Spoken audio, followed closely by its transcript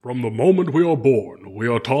From the moment we are born, we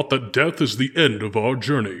are taught that death is the end of our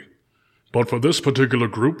journey. But for this particular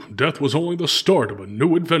group, death was only the start of a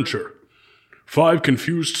new adventure. 5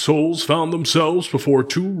 confused souls found themselves before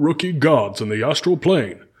 2 rookie gods in the astral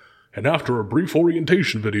plane, and after a brief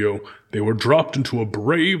orientation video, they were dropped into a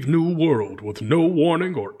brave new world with no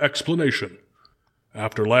warning or explanation.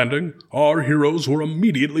 After landing, our heroes were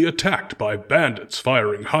immediately attacked by bandits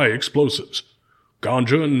firing high explosives.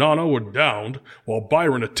 Ganja and Nana were downed, while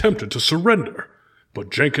Byron attempted to surrender,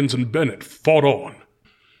 but Jenkins and Bennett fought on.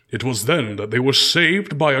 It was then that they were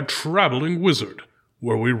saved by a traveling wizard,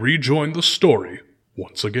 where we rejoined the story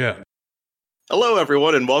once again. Hello,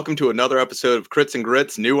 everyone, and welcome to another episode of Crits and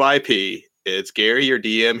Grits New IP. It's Gary, your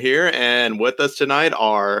DM here, and with us tonight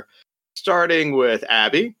are, starting with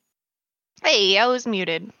Abby. Hey, I was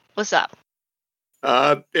muted. What's up?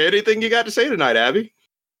 Anything you got to say tonight, Abby?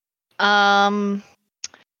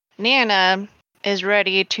 Nana is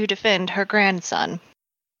ready to defend her grandson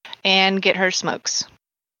and get her smokes.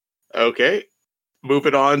 Okay.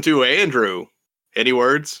 Moving on to Andrew. Any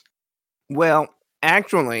words? Well,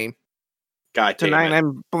 actually, tonight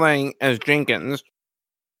I'm playing as Jenkins.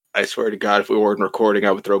 I swear to God, if we weren't recording,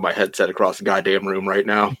 I would throw my headset across the goddamn room right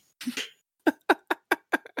now.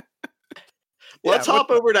 Let's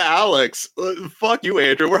hop over to Alex. Fuck you,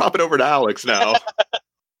 Andrew. We're hopping over to Alex now.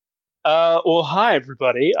 Well, hi,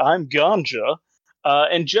 everybody. I'm Ganja.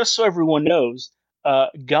 And just so everyone knows,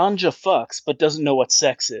 Ganja fucks, but doesn't know what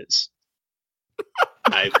sex is.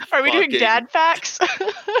 Are we doing dad facts?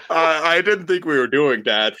 I didn't think we were doing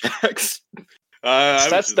dad facts.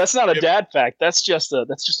 That's not a dad fact. That's just a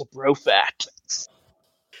bro fact.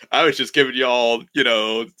 I was just giving y'all,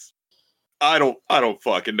 I don't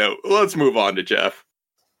fucking know. Let's move on to Jeff.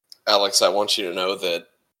 Alex, I want you to know that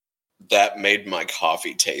made my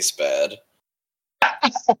coffee taste bad.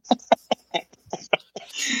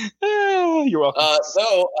 You're welcome.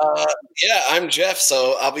 I'm Jeff,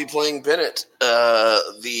 so I'll be playing Bennett,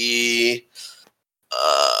 the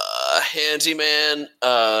handyman,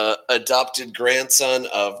 adopted grandson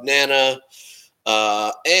of Nana.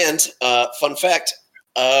 And fun fact,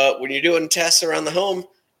 when you're doing tests around the home,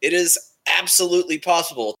 it is absolutely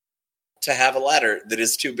possible to have a ladder that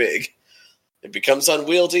is too big. It becomes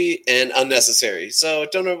unwieldy and unnecessary. So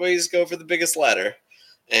don't always go for the biggest ladder.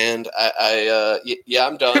 And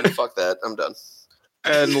I'm done. Fuck that. I'm done.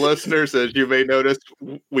 And listeners, as you may notice,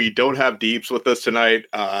 we don't have Deeps with us tonight.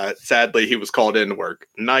 Sadly, he was called in to work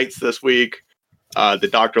nights this week. The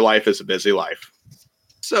doctor life is a busy life.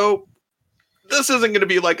 So this isn't going to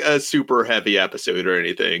be like a super heavy episode or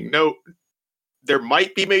anything. No, there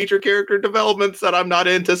might be major character developments that I'm not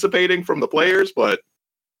anticipating from the players, but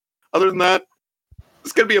other than that,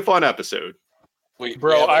 it's going to be a fun episode.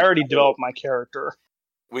 Bro, I already developed my character.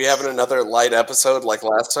 We having another light episode like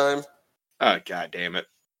last time? Oh, God damn it.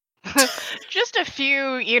 Just a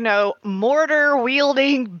few,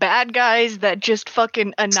 mortar-wielding bad guys that just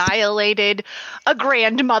fucking annihilated a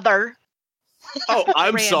grandmother. Oh,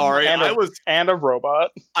 I'm sorry. And a robot.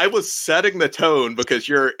 I was setting the tone because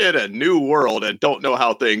you're in a new world and don't know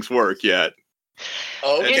how things work yet.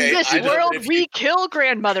 Okay. In this world, we kill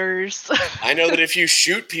grandmothers. I know that if you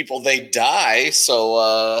shoot people, they die.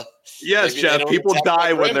 So, yes, Jeff. People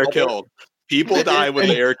die when they're killed. People die when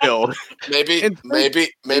they are killed. Maybe don't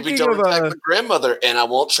attack the grandmother, and I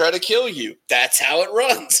won't try to kill you. That's how it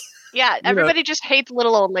runs. Yeah, everybody just hates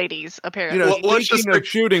little old ladies. Apparently, Speaking of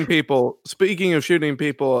shooting people,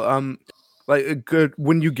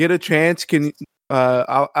 when you get a chance,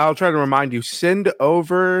 I'll try to remind you. Send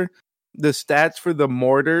over the stats for the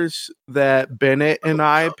mortars that Bennett and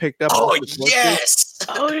I picked up. Oh yes!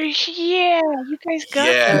 Oh yeah! You guys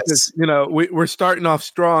got this. We're starting off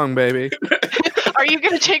strong, baby. Are you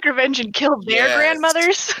going to take revenge and kill their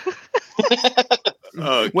grandmothers?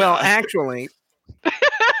 Well, actually,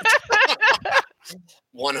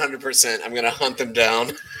 100%. I'm going to hunt them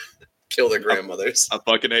down, kill their grandmothers. I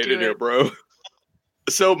fucking hated it, bro.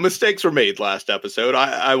 So mistakes were made last episode.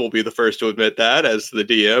 I will be the first to admit that as the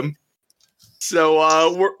DM.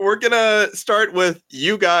 So we're gonna start with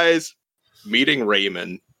you guys meeting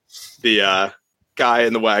Raymond, the guy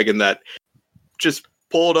in the wagon that just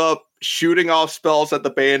pulled up, shooting off spells at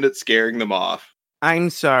the bandits, scaring them off.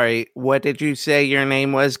 I'm sorry. What did you say your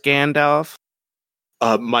name was, Gandalf?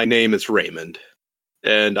 My name is Raymond,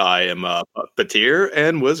 and I am a puppeteer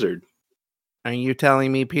and wizard. Are you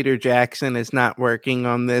telling me Peter Jackson is not working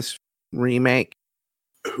on this remake?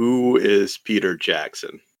 Who is Peter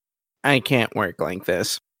Jackson? I can't work like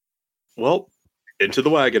this. Well, into the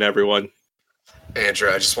wagon, everyone. Andrew,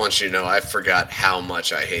 I just want you to know I forgot how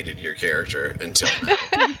much I hated your character until now.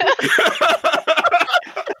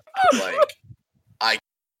 Like, I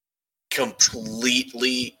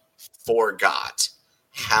completely forgot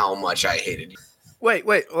how much I hated you. Wait,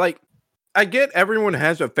 like, I get everyone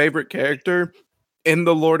has a favorite character in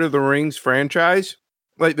the Lord of the Rings franchise.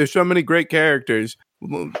 Like, there's so many great characters,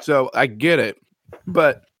 so I get it.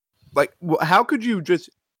 But, like, how could you just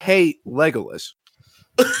hate Legolas?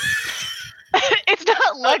 It's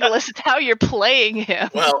not Legolas, it's how you're playing him.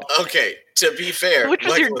 Well, okay, to be fair, Which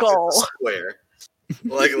was your Legolas goal? is a square.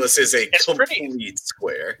 Legolas is a It's pretty- complete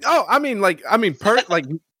square. Oh, like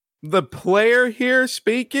the player here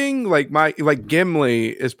speaking, like Gimli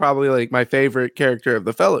is probably like my favorite character of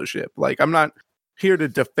the Fellowship. Like, I'm not here to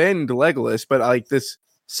defend Legolas, but like this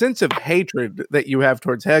sense of hatred that you have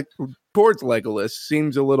towards Legolas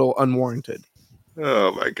seems a little unwarranted.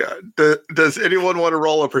 Oh my god. Does anyone want to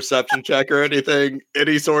roll a perception check or anything?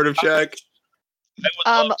 Any sort of check? I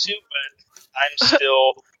would love to, but I'm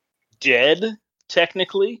still dead,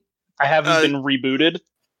 technically. I haven't been rebooted.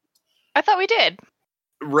 I thought we did.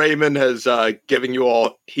 Raymond has given you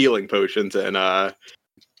all healing potions, and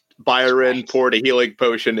Byron Right. poured a healing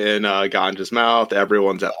potion in Ganja's mouth.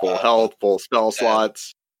 Everyone's at full health, full spell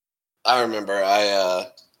slots. I remember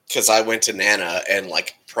because I went to Nana and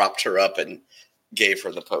like propped her up and gave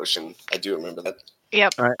her the potion. I do remember that.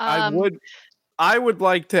 Yep. All right, I would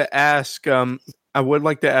like to ask Raymond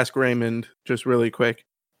just really quick,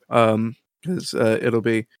 because it'll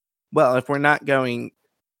be, well, if we're not going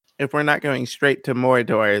straight to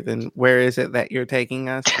Mordor, then where is it that you're taking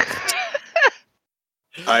us?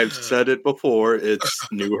 I've said it before. It's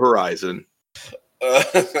New Horizon.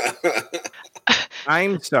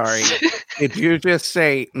 I'm sorry. Did you just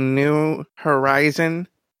say New Horizon?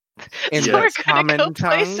 In Yes. We're the gonna go common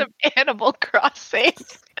play tongue? some Animal Crossing.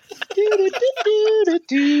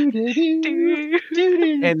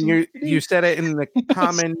 And you said it in the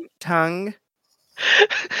common tongue?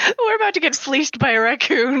 We're about to get fleeced by a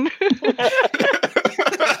raccoon.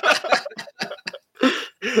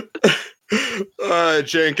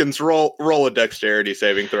 Jenkins, roll a dexterity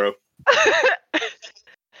saving throw.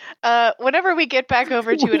 Whenever we get back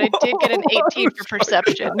over to it, I did get an 18 for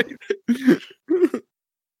perception.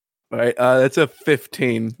 All right, that's a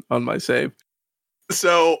 15 on my save.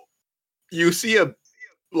 So you see a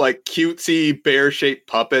like cutesy bear-shaped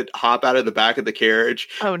puppet hop out of the back of the carriage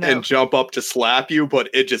Oh no. and jump up to slap you, but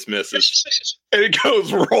it just misses. And it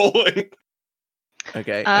goes rolling.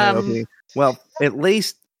 Okay. Um, Well, at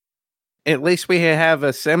least we have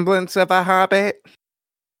a semblance of a hobbit.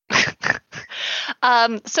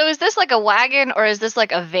 So is this like a wagon or is this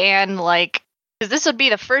like a van? Like, because this would be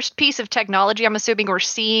the first piece of technology I'm assuming we're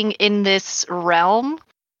seeing in this realm.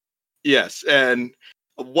 Yes, and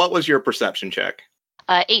what was your perception check?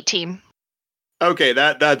 18. Okay,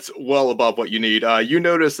 that's well above what you need. You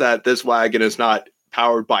notice that this wagon is not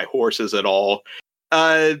powered by horses at all.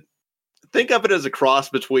 Think of it as a cross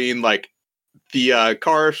between like the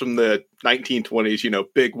cars from the 1920s,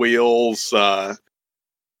 big wheels,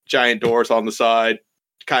 giant doors on the side,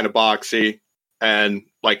 kind of boxy, and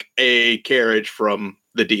like a carriage from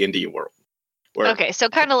the D&D world. Where, Okay, so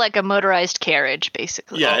kind of like a motorized carriage,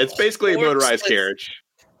 basically. Yeah, it's basically a motorized Horseless. carriage.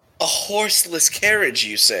 A horseless carriage,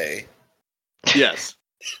 you say? Yes.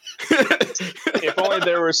 If only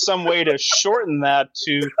there was some way to shorten that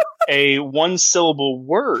to a one-syllable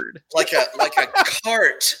word. Like a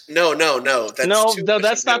cart. No. That's No, too much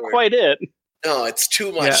that's of a not word. quite it. No, it's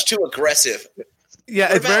too much, Yeah. too aggressive. Yeah,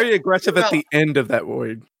 What it's very about- aggressive what at the end of that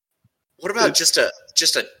word. What about just a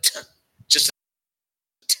we're just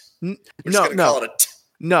No, gonna call no, it a t-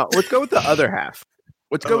 no. Let's go with the other half.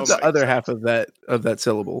 Let's go Oh with the my other half of that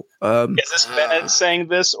syllable. Is this Bennett saying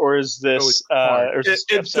this, or is this, it's hard. or is this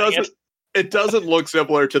Jeff It saying doesn't. It doesn't look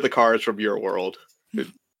similar to the cars from your world.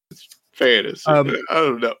 It's fantasy. I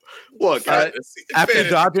don't know. Look, after Fantasy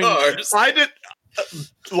dodging- cars. I did.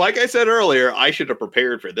 Like I said earlier, I should have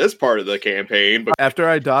prepared for this part of the campaign, but After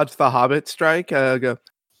I dodged the Hobbit strike, I go,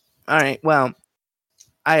 all right, well,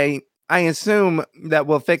 I assume that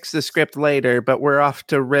we'll fix the script later, but we're off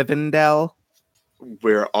to Rivendell.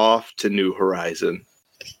 we're off to New Horizon.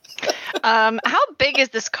 How big is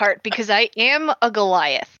this cart? Because I am a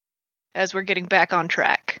Goliath, as we're getting back on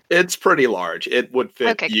track. It's pretty large. It would fit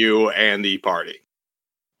Okay. you and the party.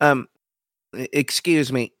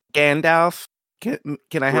 Excuse me, Gandalf, can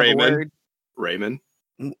I have Raymond? a word? Raymond?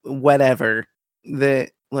 Whatever.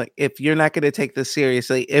 Look, if you're not going to take this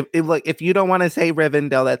seriously, if you don't want to say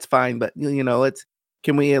Rivendell, that's fine. But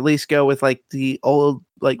can we at least go with like the old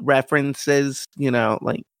like references?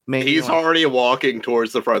 Like maybe He's already walking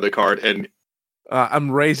towards the front of the cart, and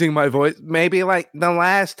I'm raising my voice. Maybe like the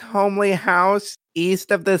last homely house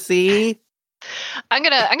east of the sea. I'm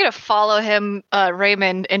gonna follow him,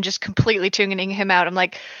 Raymond, and just completely tuning him out. I'm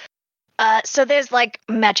like, so there's like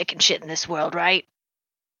magic and shit in this world, right?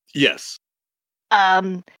 Yes.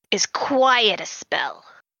 Is quiet a spell?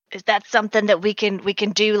 Is that something that we can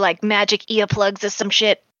do, like magic earplugs or some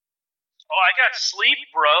shit? Oh, I got sleep,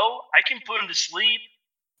 bro. I can put him to sleep.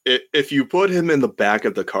 If you put him in the back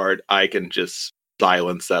of the cart, I can just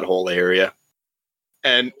silence that whole area.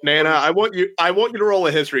 And Nana, I want you to roll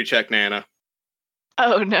a history check, Nana.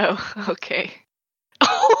 Oh no. Okay.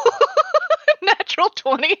 Natural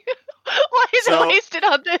 20. Why is it wasted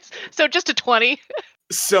on this? So just a 20.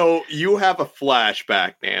 So you have a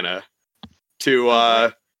flashback, Nana,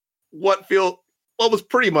 to what was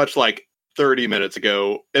pretty much like 30 minutes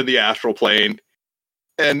ago in the astral plane.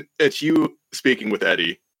 And it's you speaking with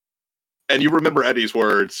Eddie. And you remember Eddie's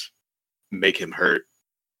words, make him hurt.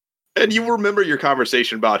 And you remember your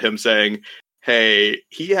conversation about him saying, hey,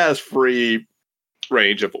 he has free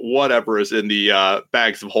range of whatever is in the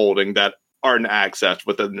bags of holding that aren't accessed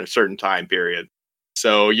within a certain time period.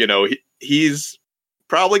 So, you know, he's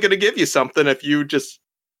probably going to give you something if you just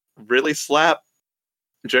really slap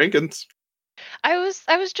Jenkins. I was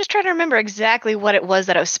just trying to remember exactly what it was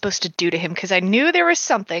that I was supposed to do to him, because I knew there was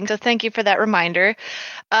something, so thank you for that reminder.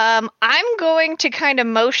 I'm going to kind of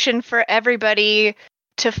motion for everybody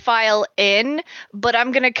to file in, but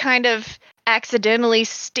I'm going to kind of accidentally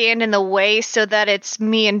stand in the way so that it's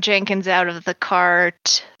me and Jenkins out of the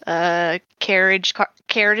carriage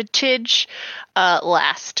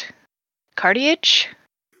last. Cartiage?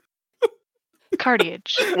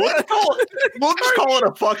 Cartiage. We'll just call it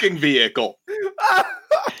a fucking vehicle.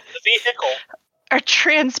 Vehicle. Or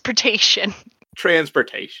transportation.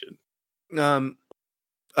 Transportation. I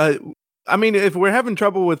mean, if we're having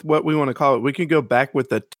trouble with what we want to call it, we can go back with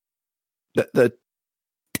the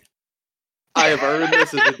I have earned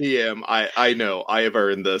this as a DM. I know. I have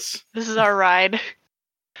earned this. This is our ride.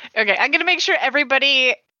 Okay, I'm gonna make sure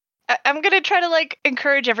everybody. I'm gonna try to like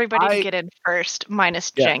encourage everybody to get in first, minus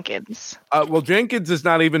Jenkins. Well, Jenkins is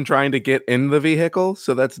not even trying to get in the vehicle,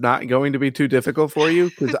 so that's not going to be too difficult for you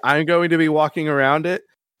because I'm going to be walking around it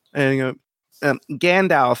and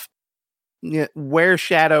Gandalf, wear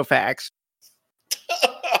Shadowfax.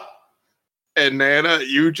 And Nana,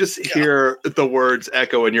 you just hear the words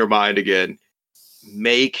echo in your mind again.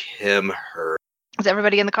 Make him hurt. Is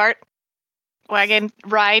everybody in the cart? Wagon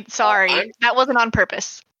ride? Sorry, that wasn't on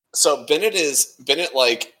purpose. So Bennett is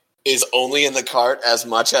only in the cart as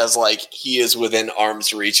much as like he is within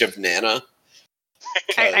arm's reach of Nana.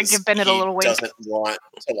 I give Bennett a little wink.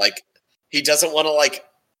 He doesn't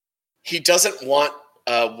want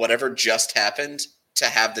whatever just happened to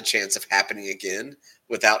have the chance of happening again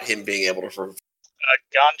without him being able to.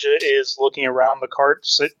 Ganja is looking around the cart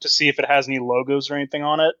to see if it has any logos or anything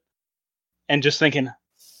on it, and just thinking,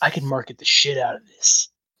 I can market the shit out of this.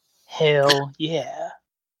 Hell yeah.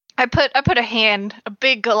 I put a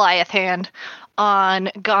big Goliath hand on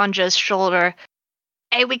Ganja's shoulder.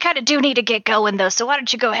 Hey, we kind of do need to get going though, so why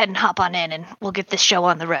don't you go ahead and hop on in and we'll get this show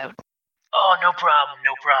on the road. Oh, no problem.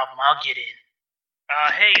 I'll get in.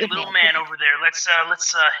 Hey, good little man over there, let's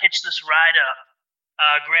hitch this ride up.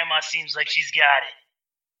 Grandma seems like she's got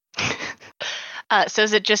it. So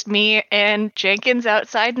is it just me and Jenkins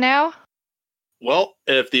outside now? Well,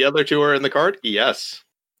 if the other two are in the cart, yes.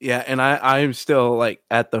 Yeah, and I'm still like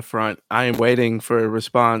at the front. I am waiting for a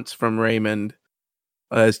response from Raymond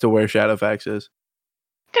as to where Shadowfax is.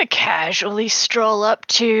 I'm gonna casually stroll up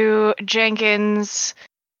to Jenkins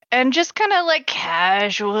and just kind of like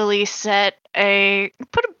casually put a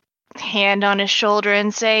hand on his shoulder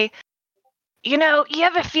and say, you know, you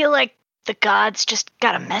ever feel like the gods just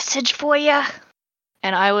got a message for you?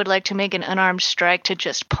 And I would like to make an unarmed strike to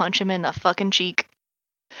just punch him in the fucking cheek.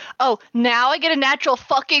 Oh, now I get a natural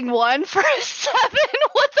fucking 1 for a 7?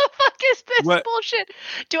 What the fuck is this bullshit?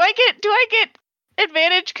 Do I get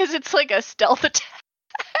advantage because it's like a stealth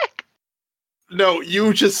attack? No,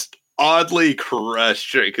 you just oddly caress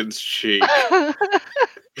Jenkins' cheek.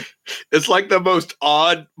 It's like the most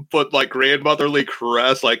odd but like grandmotherly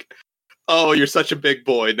caress, like, oh, you're such a big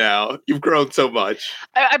boy now. You've grown so much.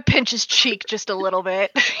 I pinch his cheek just a little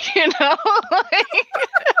bit, you know?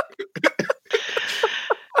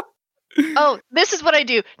 Oh, this is what I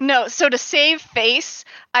do. No, so to save face,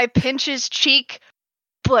 I pinch his cheek,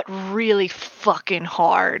 but really fucking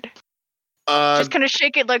hard. Just kind of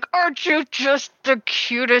shake it like, aren't you just the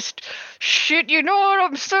cutest shit? You know what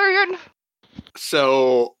I'm saying?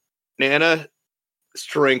 So, Nana,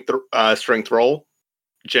 strength roll.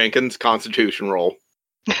 Jenkins, constitution roll.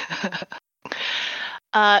 Is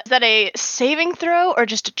that a saving throw or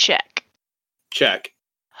just a check? Check.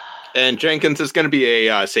 And Jenkins is going to be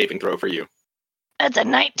a saving throw for you. That's a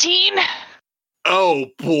 19. Oh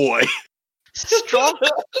boy. Strong.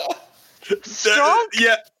 Strong?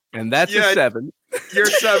 Yeah, And that's Yeah. a 7. you're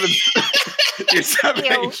 7. You're 7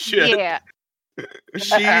 Ew, ain't shit. yeah.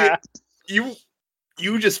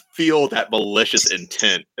 You just feel that malicious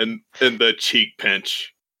intent in the cheek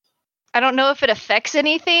pinch. I don't know if it affects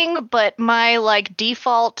anything, but my like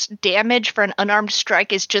default damage for an unarmed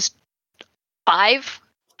strike is just 5.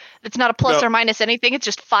 It's not a plus No. or minus anything. It's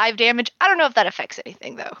just 5 damage. I don't know if that affects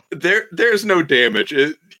anything though. There's no damage.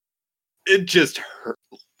 It just hurt.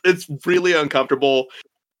 It's really uncomfortable,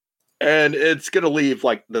 and it's gonna leave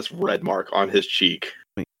like this red mark on his cheek.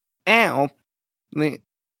 Ow.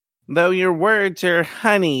 Though your words are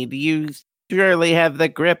honeyed, you surely have the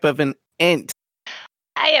grip of an ant.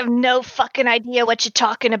 I have no fucking idea what you're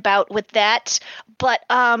talking about with that, but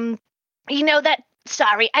you know that.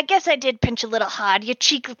 Sorry, I guess I did pinch a little hard. Your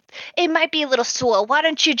cheek, it might be a little sore. Why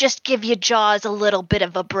don't you just give your jaws a little bit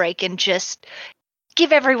of a break and just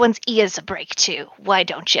give everyone's ears a break too? Why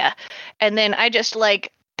don't you? And then I just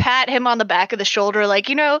like pat him on the back of the shoulder, like,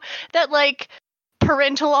 you know, that like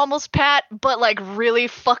parental almost pat, but like really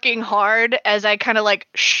fucking hard as I kind of like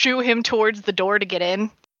shoo him towards the door to get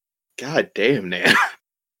in. God damn, Nan.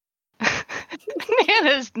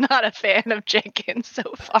 Nana's not a fan of Jenkins so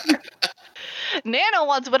far. Nana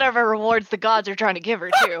wants whatever rewards the gods are trying to give her,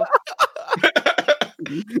 too.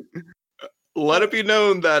 Let it be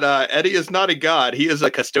known that Eddie is not a god. He is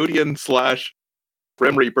a custodian /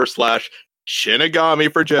 Grim Reaper /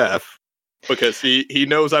 Shinigami for Jeff. Because he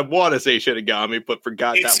knows I want to say Shinigami, but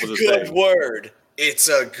forgot It's that a was a good thing. word. It's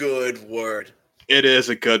a good word. It is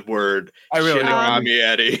a good word. I really Shinigami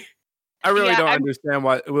Eddie. I really Yeah, don't I'm- understand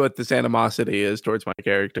what this animosity is towards my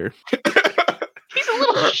character. He's a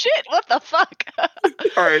little shit. What the fuck?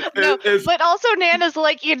 All right. No, but also Nana's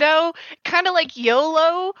like, you know, kind of like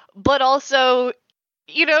YOLO, but also,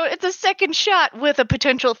 you know, it's a second shot with a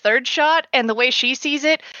potential third shot. And the way she sees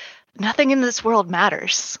it, nothing in this world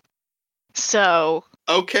matters. So,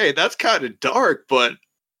 Okay, that's kind of dark, but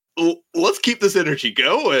let's keep this energy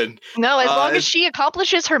going. no, as long as it's- she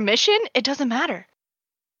accomplishes her mission, it doesn't matter.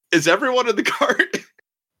 Is everyone in the cart?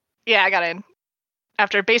 Yeah, I got in.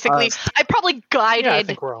 After basically, I probably Yeah, I guided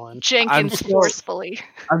think we're all in. Jenkins still- forcefully.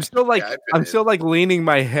 I'm still like Yeah, I've been I'm in. still like leaning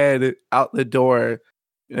my head out the door,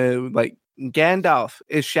 like Gandalf.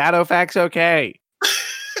 Is Shadowfax okay?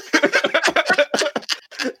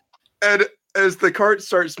 And as the cart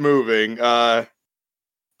starts moving, a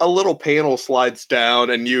little panel slides down,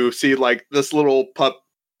 and you see like this little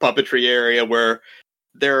puppetry area where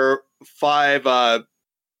there are 5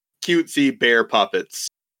 cutesy bear puppets,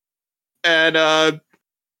 and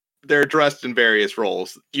they're dressed in various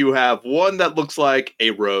roles. You have one that looks like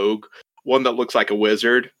a rogue, one that looks like a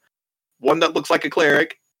wizard, one that looks like a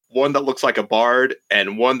cleric, one that looks like a bard,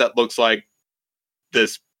 and one that looks like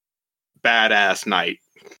this badass knight.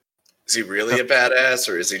 Is he really a badass,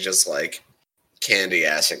 or is he just like candy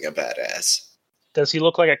assing a badass? Does he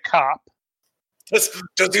look like a cop? Does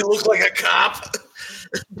he look like a cop?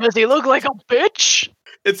 Does he look like a bitch?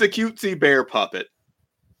 It's a cutesy bear puppet.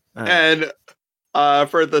 And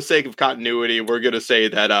for the sake of continuity, we're going to say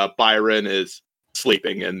that Byron is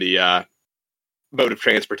sleeping in the mode of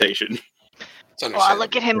transportation. It's Oh, understandable.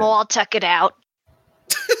 look at him all tuck it out.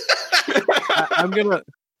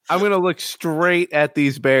 I'm gonna look straight at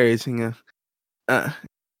these bears and go,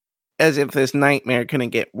 as if this nightmare couldn't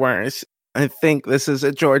get worse. I think this is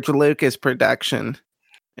a George Lucas production,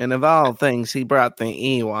 and of all things, he brought the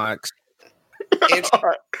Ewoks.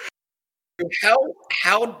 Andrew,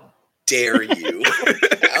 how dare you?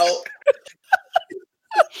 How...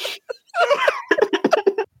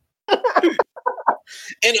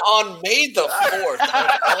 And on May the 4th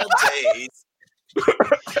of all days,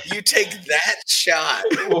 you take that shot.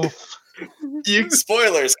 Oof. You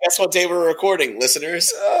Spoilers, guess what day we're recording,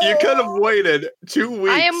 listeners? you could have waited 2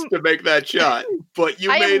 weeks am- to make that shot, but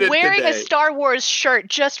you I made am it wearing today. a Star Wars shirt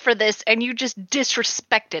just for this, and you just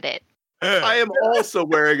disrespected it. I am also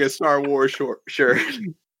wearing a Star Wars shirt.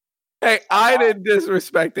 Hey, I didn't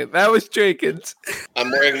disrespect it. That was Jenkins.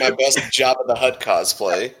 I'm wearing my best Jabba the Hutt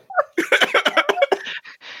cosplay.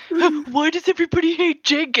 Why does everybody hate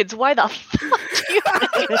Jenkins? Why the fuck do you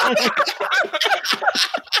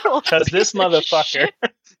Because this motherfucker.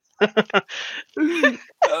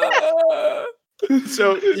 Shit.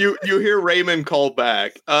 So you hear Raymond call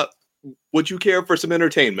back. Would you care for some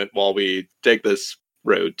entertainment while we take this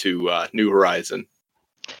road to New Horizon?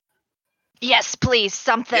 Yes, please,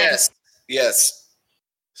 something. Yes.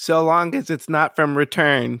 So long as it's not from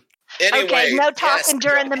Return. Anyway, Okay, no yes, talking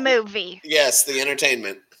during the movie. Yes, the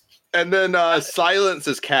entertainment. And then silence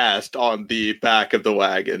is cast on the back of the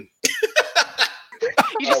wagon.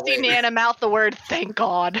 You just see Nana mouth the word, thank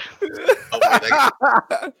God. Oh, wait,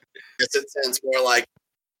 I guess it sounds more like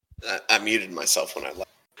I muted myself when I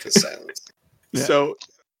left because silence. Yeah. So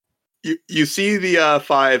you see the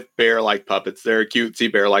 5 bear-like puppets. They're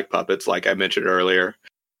cutesy bear-like puppets, like I mentioned earlier,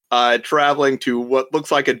 traveling to what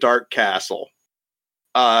looks like a dark castle.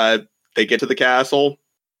 They get to the castle.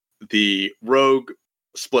 The rogue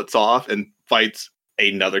splits off and fights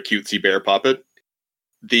another cutesy bear puppet.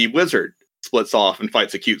 The wizard splits off and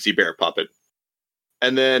fights a cutesy bear puppet.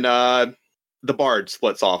 And then the bard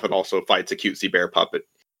splits off and also fights a cutesy bear puppet.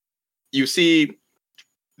 You see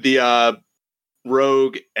the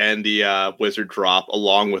rogue and the wizard drop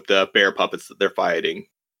along with the bear puppets that they're fighting.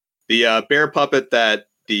 The bear puppet that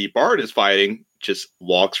the bard is fighting just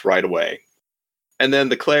walks right away. And then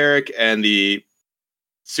the cleric and the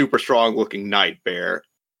super strong looking night bear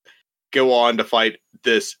go on to fight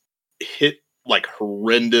this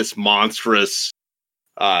horrendous, monstrous,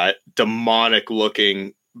 demonic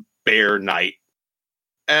looking bear knight.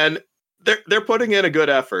 And they're putting in a good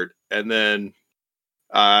effort. And then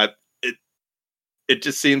it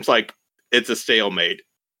just seems like it's a stalemate.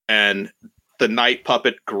 And the night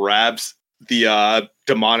puppet grabs the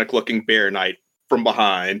demonic looking bear knight from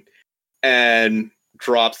behind and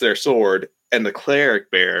drops their sword. And the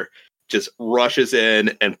cleric bear just rushes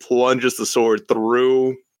in and plunges the sword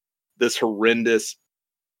through this horrendous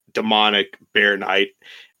demonic bear knight.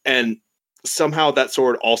 And somehow that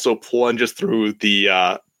sword also plunges through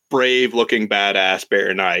the brave looking badass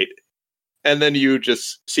bear knight. And then you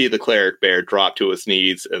just see the cleric bear drop to his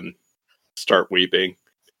knees and start weeping.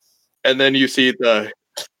 And then you see the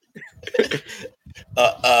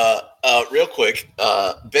real quick,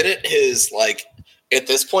 Bennett is at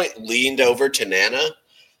this point leaned over to Nana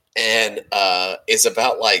and is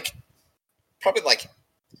about probably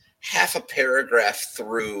half a paragraph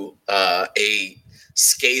through a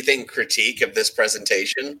scathing critique of this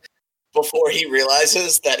presentation before he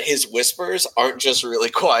realizes that his whispers aren't just really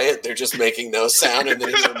quiet, they're just making no sound, and then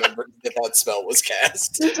he remembers that spell was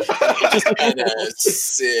cast. He just kind of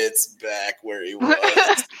sits back where he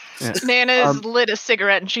was. Yeah. Nana's lit a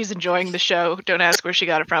cigarette and she's enjoying the show. Don't ask where she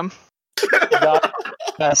got it from.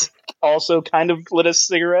 That's also kind of lit a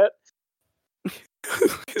cigarette.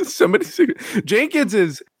 Jenkins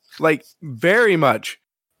is very much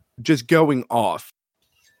just going off,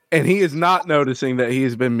 and he is not noticing that he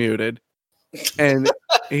has been muted, and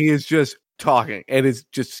he is just talking, and it's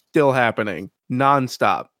just still happening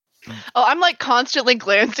nonstop. Oh, I'm constantly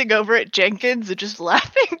glancing over at Jenkins and just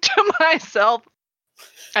laughing to myself.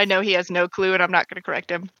 I know he has no clue, and I'm not going to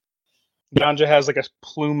correct him. Ganja has a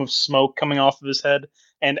plume of smoke coming off of his head,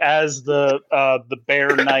 and as the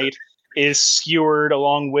bear knight is skewered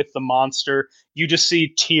along with the monster, you just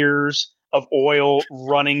see tears of oil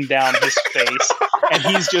running down his face, and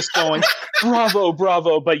he's just going, "Bravo,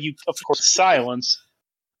 bravo!" But you, of course, silence.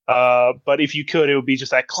 But if you could, it would be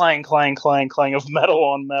just that clang, clang, clang, clang of metal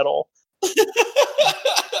on metal.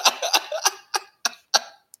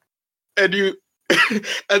 And you,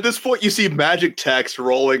 at this point, you see magic text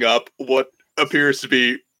rolling up what appears to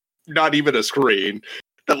be not even a screen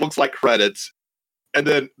that looks like credits. And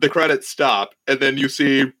then the credits stop, and then you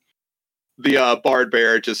see the bard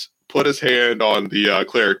bear just put his hand on the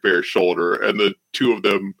cleric bear's shoulder, and the two of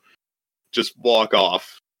them just walk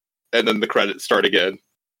off. And then the credits start again.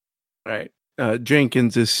 Right.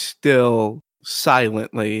 Jenkins is still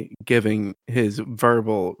silently giving his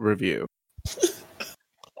verbal review.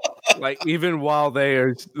 Even while they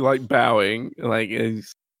are bowing,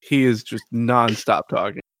 he is just nonstop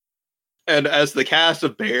talking. And as the cast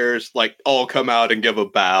of bears all come out and give a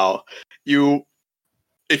bow,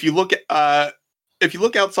 if you look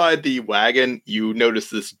outside the wagon, you notice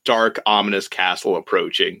this dark, ominous castle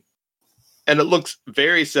approaching. And it looks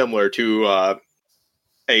very similar to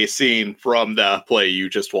a scene from the play you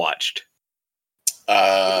just watched.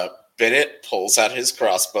 Bennett pulls out his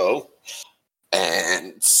crossbow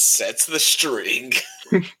and sets the string.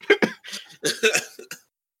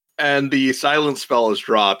 And the silence spell is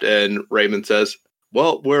dropped, and Raymond says,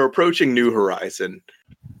 "Well, we're approaching New Horizon.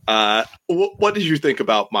 What did you think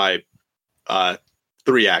about my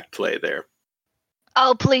 3-act play there?"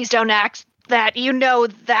 Oh, please don't act that. You know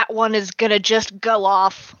that one is gonna just go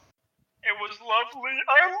off. It was lovely.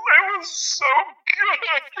 It was so good.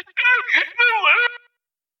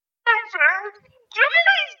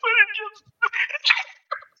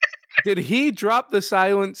 Did he drop the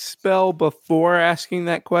silence spell before asking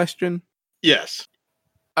that question? Yes.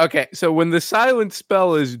 Okay, so when the silence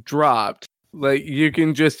spell is dropped, you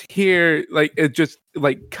can just hear, it just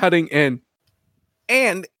like cutting in.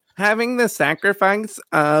 And having the sacrifice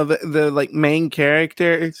of the like main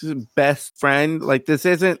character's best friend, like this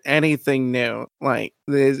isn't anything new. Like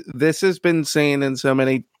this has been seen in so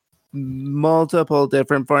many multiple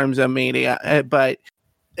different forms of media, but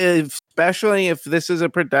especially if this is a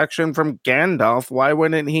production from Gandalf, why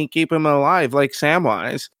wouldn't he keep him alive like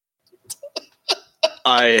Samwise?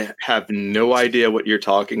 I have no idea what you're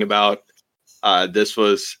talking about. This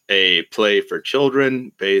was a play for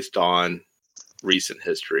children based on recent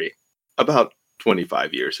history, about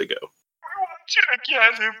 25 years ago. Watch it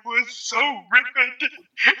again. It was so riveting.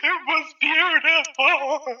 It was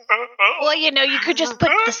beautiful. Well, you could just put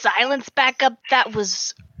the silence back up. That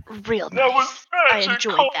was real nice. That was I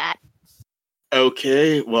magical. enjoyed that.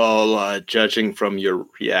 Okay, well, judging from your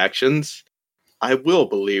reactions, I will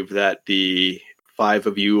believe that the 5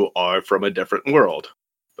 of you are from a different world,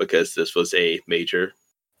 because this was a major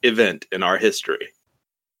event in our history.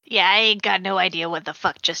 Yeah, I ain't got no idea what the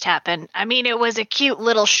fuck just happened. I mean, it was a cute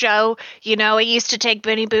little show. I used to take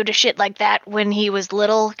Benny Boo to shit like that when he was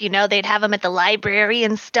little. They'd have him at the library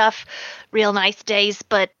and stuff. Real nice days,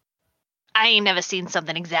 but I ain't never seen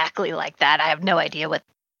something exactly like that. I have no idea what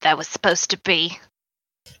that was supposed to be.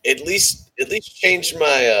 At least changed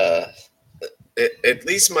my at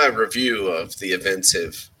least my review of the events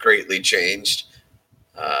have greatly changed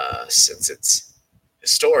since it's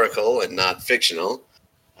historical and not fictional.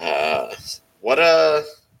 What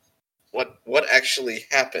actually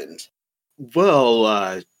happened?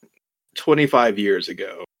 Well, 25 years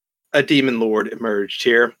ago, a demon lord emerged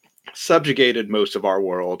here, subjugated most of our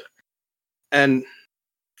world, and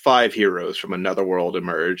 5 heroes from another world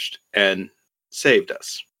emerged and saved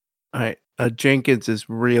us. All right. Jenkins is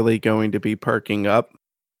really going to be perking up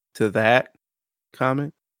to that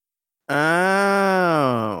comment.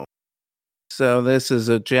 Oh. So this is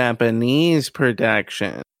a Japanese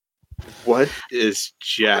production. What is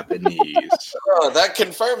Japanese? Oh, that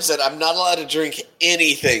confirms it. I'm not allowed to drink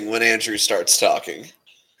anything when Andrew starts talking.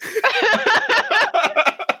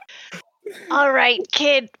 All right,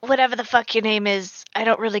 kid, whatever the fuck your name is, I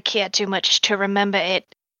don't really care too much to remember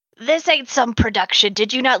it. This ain't some production.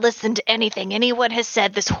 Did you not listen to anything anyone has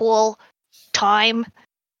said this whole time?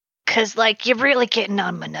 'Cause, you're really getting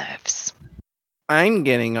on my nerves. I'm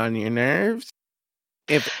getting on your nerves.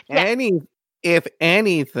 If anything,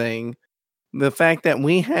 the fact that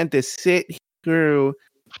we had to sit through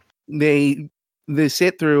the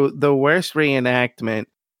worst reenactment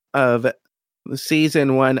of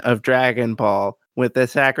season 1 of Dragon Ball with the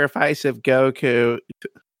sacrifice of Goku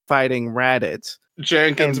fighting Raditz.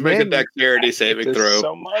 Jenkins, And make a then- dexterity saving This throw.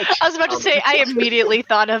 so much. I was about to say, I immediately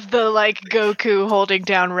thought of the, Goku holding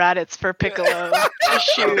down Raditz for Piccolo to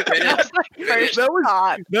shoot. That was my first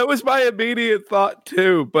thought. That was my immediate thought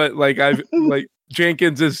too, but I've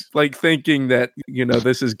Jenkins is thinking that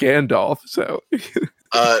this is Gandalf, so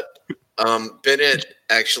Bennett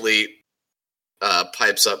actually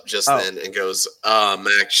pipes up just then and goes,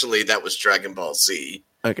 actually that was Dragon Ball Z.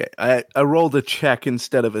 okay. I rolled a check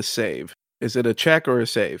instead of a save. Is it a check or a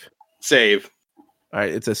save? Save. All right,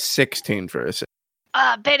 it's a 16 for a save.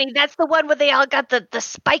 Benny, that's the one where they all got the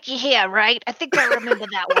spiky hair, right? I think I remember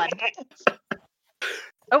that one.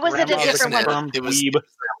 Or was it a Grandma's different one? confirmed It was- weeb.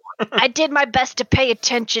 I did my best to pay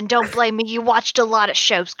attention. Don't blame me. You watched a lot of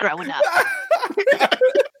shows growing up.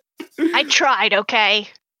 I tried, okay?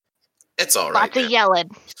 It's all right. Lots of yelling.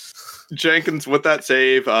 Jenkins, with that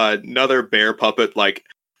save, another bear puppet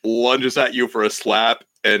lunges at you for a slap,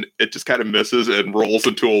 and it just kind of misses and rolls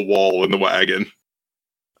into a wall in the wagon.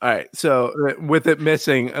 All right, so with it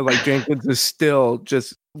missing, Jenkins is still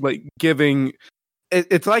just giving.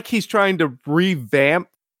 It's like he's trying to revamp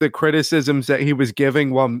the criticisms that he was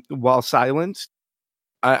giving while silenced.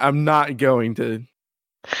 I'm not going to.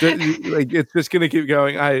 It's just going to keep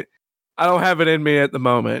going. I don't have it in me at the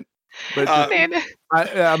moment, but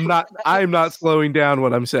I'm not slowing down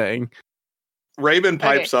what I'm saying. Raymond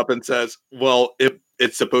pipes up and says, well,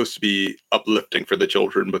 it's supposed to be uplifting for the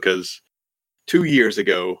children because 2 years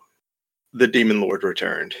ago, the Demon Lord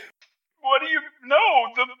returned. What do you know?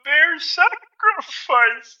 The bear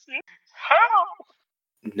sacrificed. How?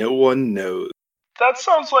 No one knows. That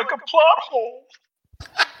sounds like a plot hole.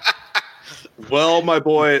 Well, my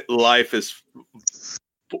boy, life is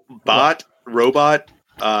robot,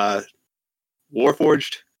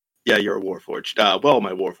 Warforged. Yeah, you're a Warforged.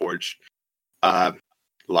 My Warforged.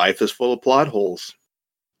 Life is full of plot holes.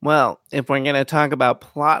 Well, if we're going to talk about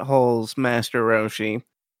plot holes, Master Roshi,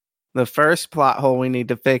 the first plot hole we need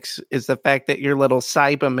to fix is the fact that your little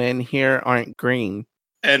Cybermen here aren't green.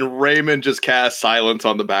 And Raymond just casts silence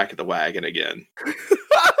on the back of the wagon again.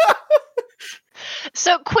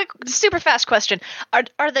 So quick, super fast question: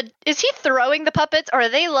 is he throwing the puppets, or are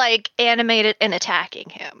they like animated and attacking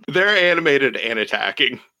him? They're animated and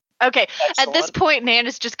attacking. Okay, at this Excellent. point,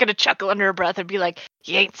 Nana's just gonna chuckle under her breath and be like,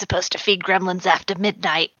 "You ain't supposed to feed gremlins after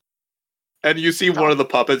midnight." And you see one of the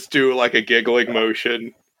puppets do like a giggling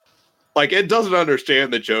motion. Like it doesn't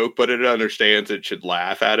understand the joke, but it understands it should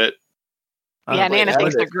laugh at it. Yeah, wait, Nana how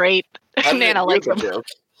thinks did they're great. How did Nana it likes do them. the joke?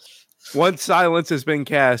 Once silence has been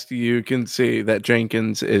cast, you can see that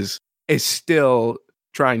Jenkins is still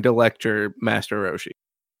trying to lecture Master Roshi.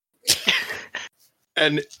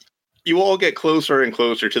 And you all get closer and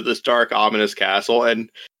closer to this dark, ominous castle, and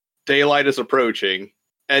daylight is approaching.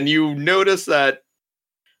 And you notice that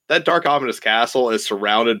dark, ominous castle is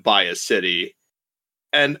surrounded by a city.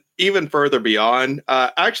 And even further beyond,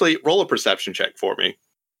 actually, roll a perception check for me.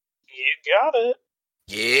 You got it.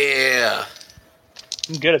 Yeah.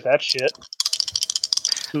 I'm good at that shit.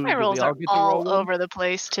 My Do rolls we all are get to roll all one? over the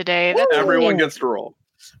place today. That's Everyone gets to roll.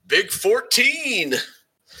 Big 14.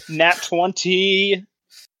 Nat 20.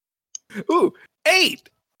 Ooh, 8!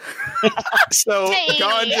 So, Hey!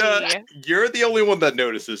 Ganja, you're the only one that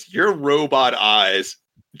notices. Your robot eyes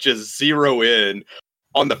just zero in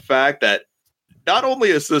on the fact that not only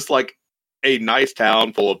is this like a nice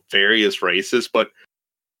town full of various races, but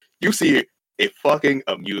you see a fucking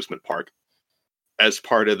amusement park as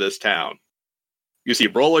part of this town. You see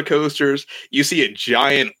roller coasters. You see a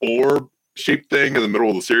giant orb-shaped thing in the middle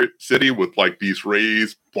of the city with like these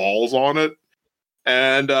raised balls on it.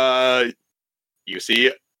 And you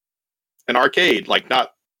see an arcade, like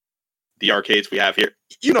not the arcades we have here.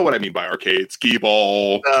 You know what I mean by arcade. Skee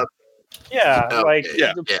ball. Yeah, Okay, like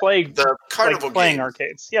yeah, the yeah. play, The carnival like playing game.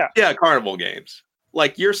 arcades. Yeah. Yeah, carnival games.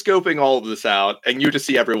 Like, you're scoping all of this out, and you just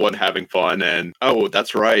see everyone having fun, and, oh,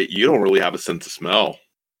 that's right, you don't really have a sense of smell.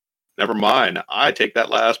 Never mind, I take that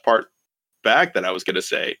last part back that I was going to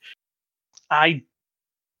say. I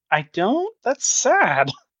don't. That's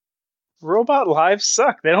sad. Robot lives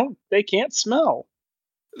suck. They can't smell.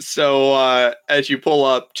 So, as you pull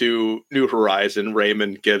up to New Horizon,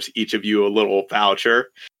 Raymond gives each of you a little voucher,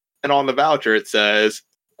 and on the voucher it says,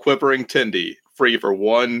 Quivering Tindy, free for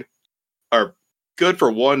one, or good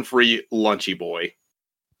for one free lunchy boy.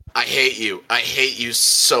 I hate you. I hate you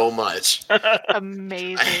so much.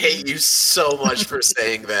 amazing. I hate you so much for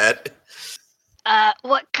saying that.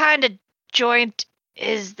 What kind of joint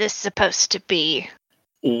is this supposed to be?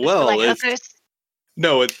 Well, Like it's... hookers?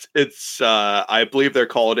 No, it's I believe they're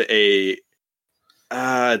called the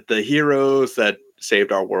heroes that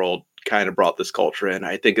saved our world kind of brought this culture in.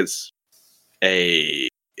 I think it's a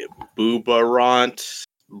boobarant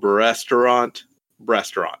restaurant.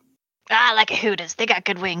 Like a Hooters. They got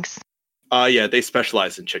good wings. Yeah, they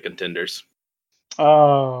specialize in chicken tenders.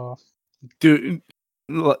 Oh,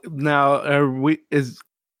 Now are we is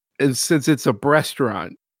since it's a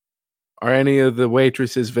restaurant, are any of the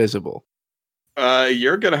waitresses visible?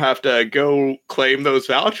 You're gonna have to go claim those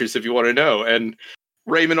vouchers if you want to know. And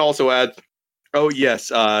Raymond also adds, oh yes,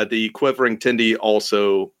 the Quivering Tindy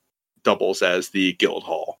also doubles as the guild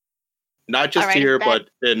hall. Not just Alright, here, that-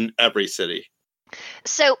 but in every city.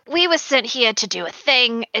 So we were sent here to do a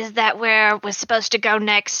thing. Is that where we're supposed to go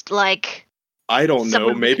next? Like, I don't know.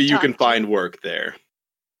 Someone we Maybe could you talk can to. find work there.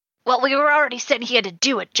 well, we were already sent here to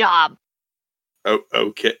do a job. Oh,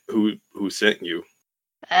 okay. Who sent you?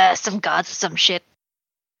 Some gods or some shit.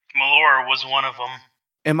 Melora was one of them.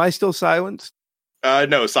 Am I still silenced?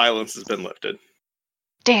 No, silence has been lifted.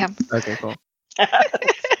 Damn. Okay, cool.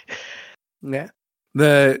 Yeah.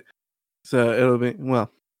 So it'll be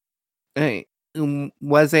Hey,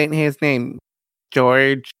 wasn't his name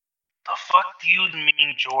George? The fuck do you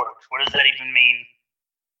mean, George? What does that even mean?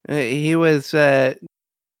 He was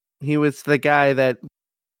the guy that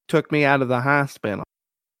took me out of the hospital.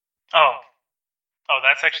 Oh,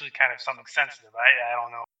 that's actually kind of something sensitive. I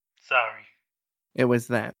don't know. Sorry. It was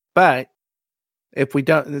that. But if we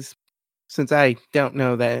don't, since I don't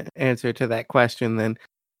know the answer to that question, then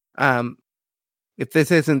if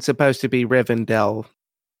this isn't supposed to be Rivendell,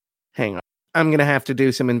 hang on. I'm going to have to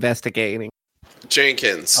do some investigating.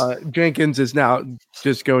 Jenkins. Jenkins is now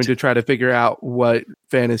just going to try to figure out what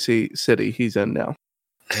fantasy city he's in now.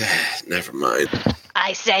 Never mind.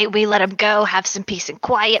 I say we let him go, have some peace and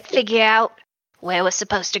quiet, figure out where we're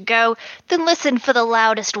supposed to go, then listen for the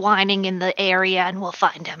loudest whining in the area and we'll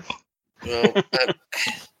find him. Well,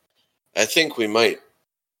 I think we might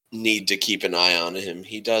need to keep an eye on him.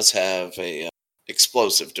 He does have a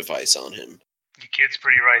explosive device on him. Your kid's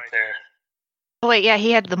pretty right there. Oh, wait, yeah,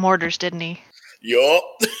 he had the mortars, didn't he? Yup.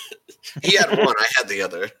 He had one. I had the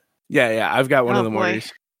other. Yeah, I've got one Oh, of the boy.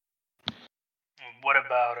 mortars. What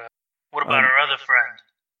about What about our other friend?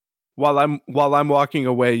 While I'm walking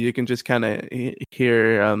away, you can just kind of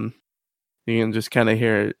hear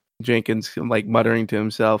Jenkins like muttering to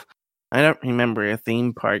himself. I don't remember a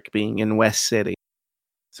theme park being in West City,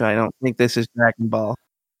 so I don't think this is Dragon Ball.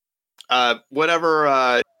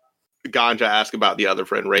 Whatever Ganja asks about the other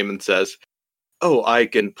friend, Raymond says, "Oh, I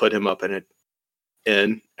can put him up in an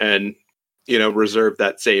inn and reserve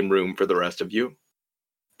that same room for the rest of you.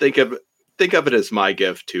 Think of it as my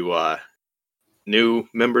gift to new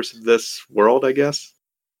members of this world, I guess."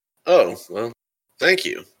 Oh, well, thank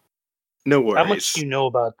you. No worries. How much do you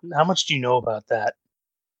know about that?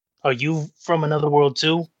 Are you from another world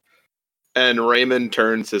too? And Raymond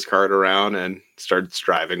turns his cart around and starts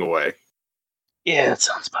driving away. Yeah, that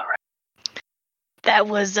sounds about right. That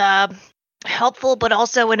was helpful, but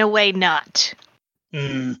also in a way not.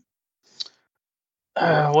 We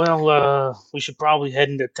should probably head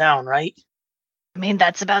into town, right? I mean,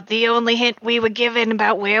 that's about the only hint we were given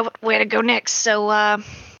about where to go next. So, I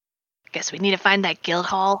guess we need to find that guild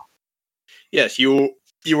hall. Yes, you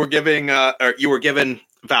were given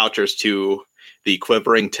vouchers to the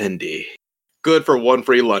Quivering Tindy. Good for one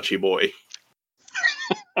free lunchy boy.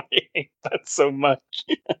 I hate that so much.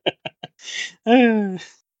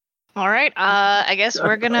 All right, I guess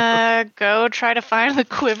we're gonna go try to find the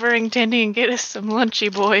Quivering Tindy and get us some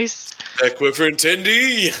lunchy boys. That Quivering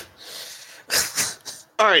Tindy!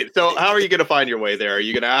 All right, so how are you going to find your way there? Are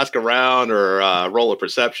you going to ask around or roll a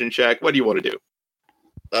perception check? What do you want to do?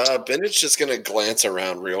 Bennett's just going to glance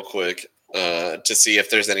around real quick to see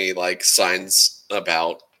if there's any signs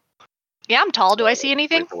about. Yeah, I'm tall. Do I see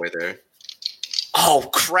anything? The way there. Oh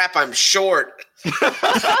crap! I'm short.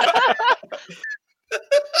 I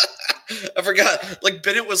forgot.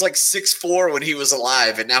 Bennett was 6'4" when he was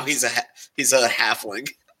alive, and now he's a halfling.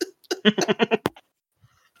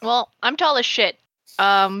 Well, I'm tall as shit.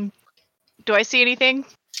 Do I see anything?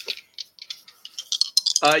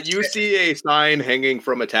 You see a sign hanging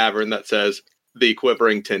from a tavern that says the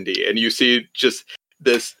Quivering Tindy, and you see just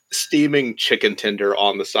this steaming chicken tender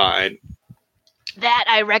on the sign. That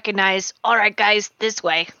I recognize. All right, guys, this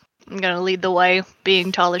way. I'm gonna lead the way,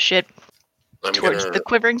 being tall as shit, towards the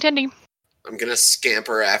Quivering Tindy. I'm gonna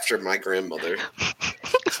scamper after my grandmother.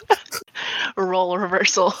 Roll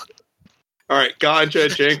reversal. All right,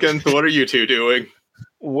 Ganja, Jenkins, what are you two doing?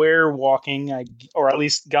 We're walking, or at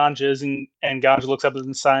least Ganja is, and Ganja looks up at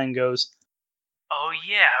the sign and goes, Oh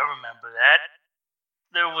yeah, I remember that.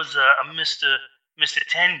 There was a Mr.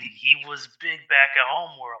 Tendy. He was big back at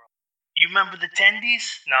Homeworld. You remember the Tendies?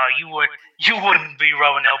 No, you wouldn't be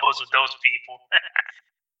rubbing elbows with those people.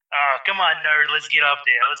 Come on, nerd, let's get up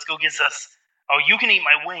there. Let's go get us. Oh, you can eat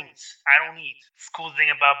my wings. I don't eat. It's the cool thing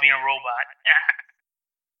about being a robot.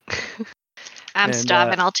 I'm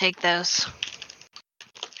starving. I'll take those.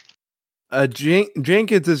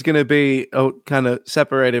 Jenkins is going to be kind of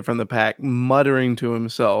separated from the pack, muttering to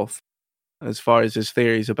himself as far as his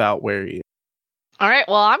theories about where he is. All right,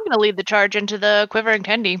 well, I'm going to lead the charge into the Quivering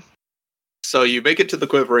Tindy. So you make it to the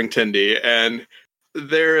Quivering Tindy, and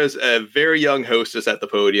there is a very young hostess at the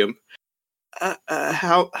podium.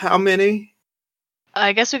 How many?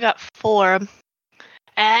 I guess we got 4.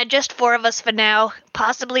 Just 4 of us for now.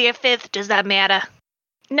 Possibly a 5th. Does that matter?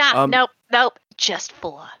 Nope. Just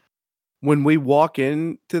 4. When we walk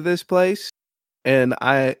into this place, and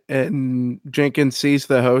Jenkins sees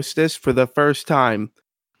the hostess for the first time,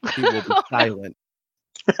 he will be silent.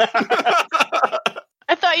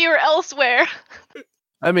 I thought you were elsewhere.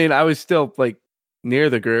 I mean, I was still near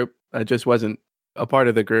the group. I just wasn't a part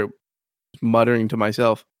of the group, muttering to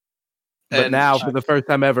myself. But now, for the first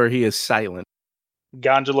time ever, he is silent.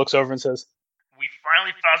 Ganja looks over and says, We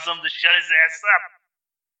finally found something to shut his ass up.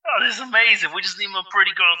 Oh, this is amazing. We just need more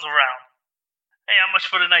pretty girls around. Hey, how much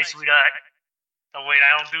for the night, sweetheart? Oh, wait,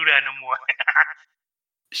 I don't do that no more.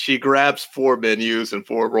 She grabs 4 menus and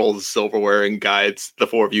 4 rolls of silverware and guides the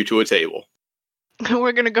 4 of you to a table.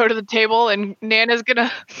 We're going to go to the table, and Nana's going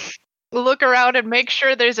to look around and make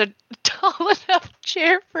sure there's a tall enough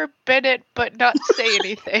chair for Bennett, but not say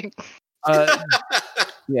anything.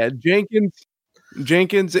 Yeah,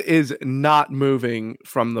 Jenkins is not moving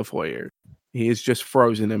from the foyer. He is just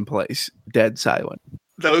frozen in place, dead silent.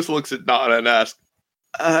 Those looks at Nana and asks,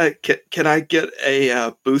 can I get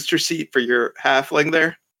a booster seat for your halfling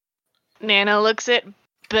there? Nana looks at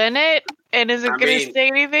Bennett and isn't going to say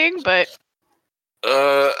anything, but...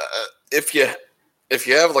 If you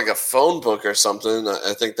have a phone book or something,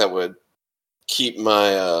 I think that would keep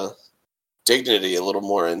my dignity a little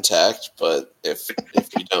more intact, but if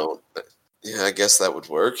you don't, yeah, I guess that would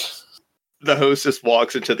work. The hostess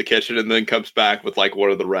walks into the kitchen and then comes back with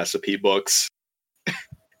one of the recipe books.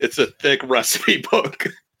 It's a thick recipe book.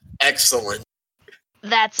 Excellent.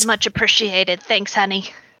 That's much appreciated. Thanks, honey.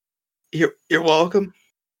 You're welcome.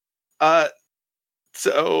 Your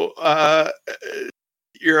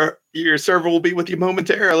server will be with you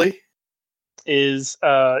momentarily. Is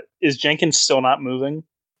Jenkins still not moving?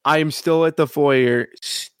 I am still at the foyer,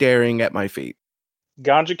 staring at my feet.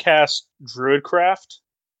 Ganja cast Druidcraft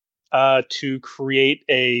to create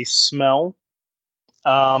a smell.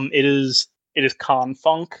 It is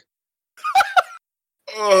Confunk.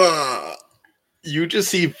 You just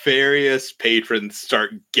see various patrons start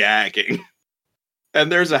gagging.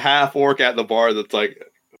 And there's a half orc at the bar that's like,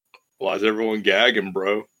 why is everyone gagging,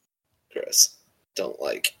 bro? Chris, don't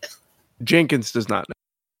like. Jenkins does not know.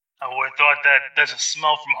 I would have thought that there's a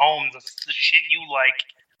smell from home. That's the shit you like,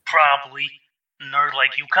 probably. Nerd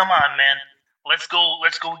like you. Come on, man. Let's go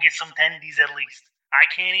get some tendies at least. I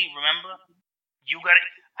can't eat, remember? You got it.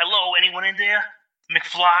 Hello, anyone in there?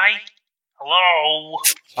 McFly? Hello?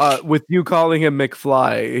 With you calling him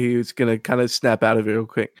McFly, he's gonna kind of snap out of it real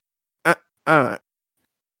quick. I'm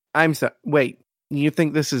sorry. Wait, you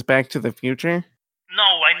think this is Back to the Future? No,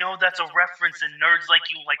 I know that's a reference, and nerds like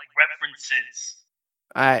you like references.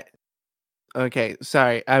 Okay,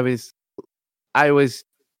 sorry. I was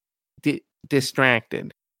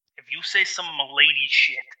distracted. If you say some lady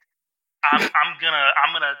shit, I'm gonna, I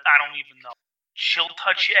don't even know. She'll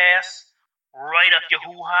touch your ass right up your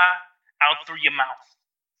hoo-ha, out through your mouth.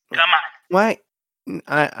 Come on. What?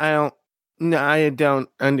 I don't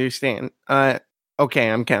understand. Okay,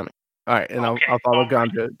 I'm counting. All right, and Okay, I'll follow all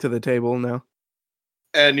right. Ganja to the table now.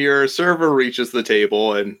 And your server reaches the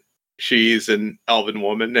table, and she's an elven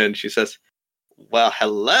woman, and she says, well,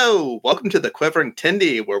 hello. Welcome to the Quivering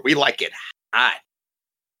Tendy, where we like it hot.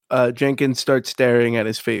 Jenkins starts staring at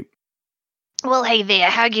his feet. Well, hey there.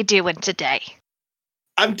 How you doing today?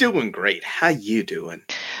 I'm doing great. How you doing?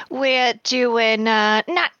 We're doing not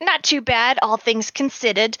too bad, all things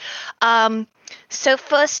considered. So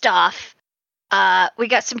first off, we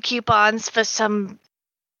got some coupons for some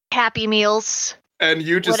Happy Meals. And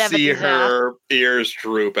you just Whatever see these her ears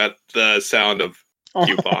droop at the sound of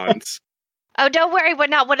coupons. Oh, don't worry, we're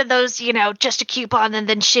not one of those, just a coupon and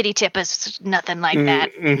then shitty tippers. Nothing like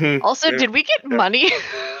that. Mm-hmm. Also, did we get money?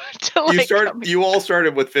 You all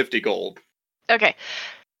started with 50 gold. Okay.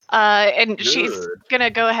 And Good. she's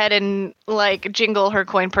gonna go ahead and jingle her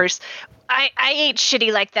coin purse. I ain't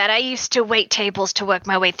shitty like that. I used to wait tables to work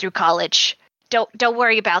my way through college. Don't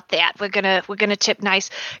worry about that. We're gonna tip nice.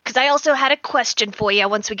 Because I also had a question for you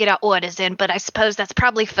once we get our orders in, but I suppose that's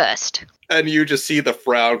probably first. And you just see the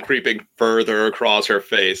frown creeping further across her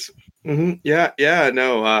face. Mm-hmm. Yeah,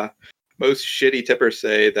 no. Most shitty tippers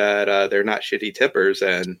say that they're not shitty tippers,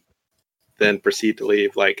 and then proceed to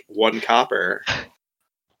leave 1 copper.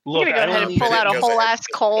 Look, I'm gonna go ahead and pull out a whole ass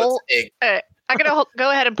coal. I'm gonna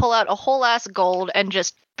go ahead and pull out a whole ass gold and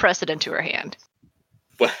just press it into her hand.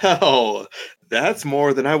 Well, that's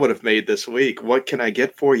more than I would have made this week. What can I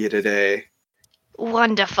get for you today?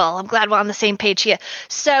 Wonderful. I'm glad we're on the same page here.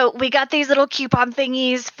 So we got these little coupon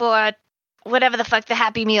thingies for whatever the fuck the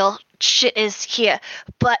Happy Meal shit is here.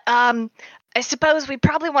 But I suppose we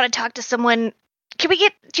probably want to talk to someone. Do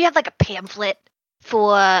you have a pamphlet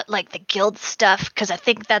for the guild stuff? Because I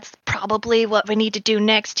think that's probably what we need to do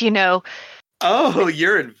next, Oh,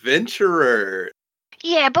 you're an adventurer.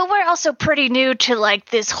 Yeah, but we're also pretty new to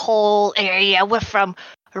this whole area. We're from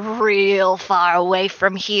real far away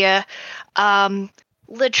from here.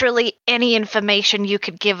 Literally any information you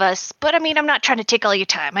could give us. But I'm not trying to take all your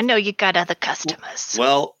time. I know you got other customers.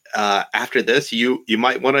 Well, after this, you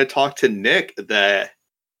might want to talk to Nick, the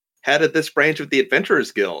head of this branch of the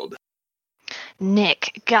Adventurers Guild.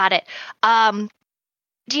 Nick, got it.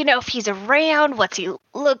 Do you know if he's around? What's he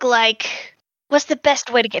look like? What's the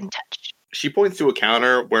best way to get in touch? She points to a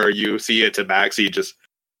counter where you see a tabaxi just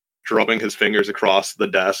drumming his fingers across the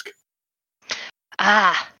desk.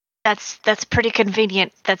 Ah, that's pretty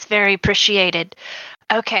convenient. That's very appreciated.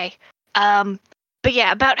 Okay. But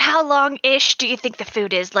yeah, about how long-ish do you think the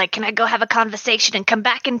food is? Can I go have a conversation and come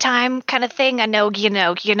back in time kind of thing? I know, you're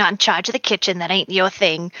not in charge of the kitchen. That ain't your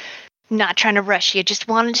thing. Not trying to rush you. Just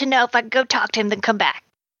wanted to know if I could go talk to him, then come back.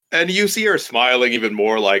 And you see her smiling even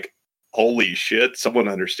more holy shit, someone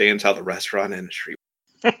understands how the restaurant industry.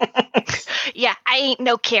 Yeah, I ain't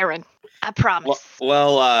no Karen. I promise.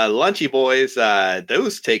 Well, Lunchy Boys,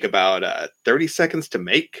 those take about 30 seconds to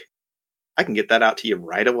make. I can get that out to you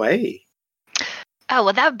right away. Oh,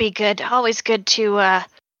 well, that would be good. Always good to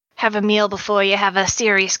have a meal before you have a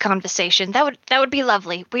serious conversation. That would be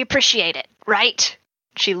lovely. We appreciate it, right?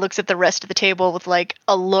 She looks at the rest of the table with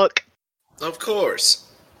a look. Of course.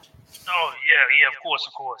 Oh, yeah, of course.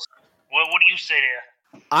 What do you say there?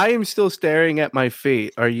 I am still staring at my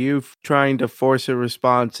feet. Are you trying to force a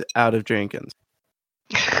response out of Jenkins?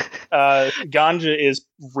 Ganja is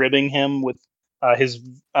ribbing him with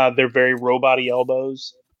their very robot-y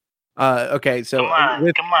elbows. Okay, so Come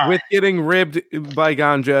on. with getting ribbed by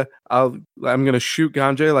Ganja, I'm gonna shoot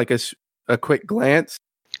Ganja like a quick glance,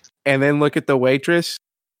 and then look at the waitress.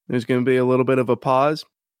 There's gonna be a little bit of a pause.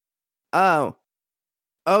 Oh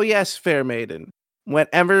yes, fair maiden.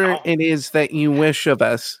 Whatever it is that you wish of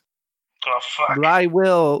us, Oh, fuck. thy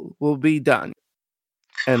will be done.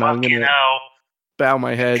 And I'm Fucking gonna hell. bow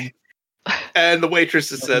my head. And the waitress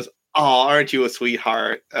just says, "Oh, aren't you a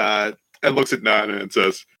sweetheart?" And looks at Nana and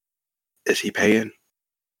says, "Is he paying?"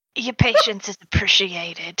 Your patience is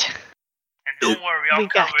appreciated. And don't worry, I'll We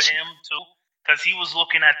got cover you. him, too. Because he was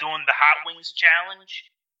looking at doing the Hot Wings challenge.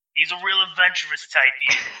 He's a real adventurous type.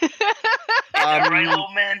 Right,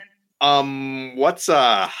 old man? What's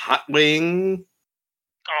a hot wing?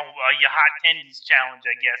 Oh, your hot tendies challenge,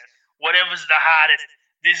 I guess. Whatever's the hottest.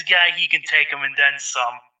 This guy, he can take them and then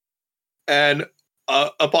some. And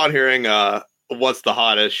upon hearing what's the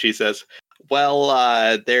hottest, she says,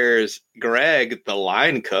 "Well, there's Greg, the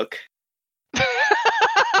line cook." I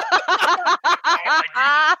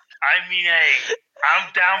mean, hey,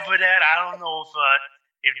 I'm down for that. I don't know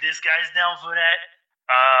if this guy's down for that.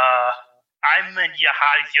 I meant your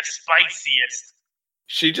hottest, your spiciest.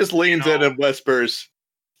 She just leans in and whispers,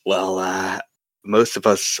 "Well, most of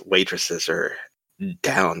us waitresses are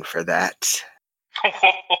down for that."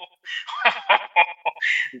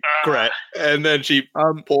 Greg. And then she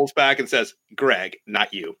pulls back and says, "Greg,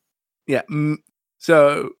 not you." Yeah.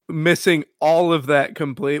 So missing all of that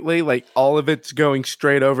completely, like all of it's going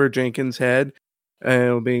straight over Jenkins' head. And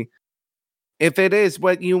it'll be, if it is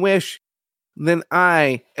what you wish, then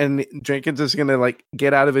and Jenkins is going to like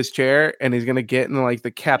get out of his chair and he's going to get in like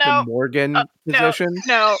the Captain Morgan position.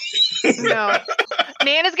 No.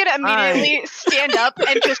 Nana's going to immediately stand up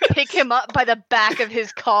and just pick him up by the back of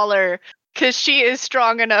his collar because she is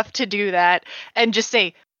strong enough to do that and just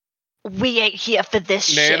say, "We ain't here for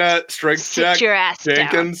this Nana, shit. strength Sit check. your ass down."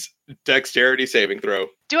 Jenkins, dexterity saving throw.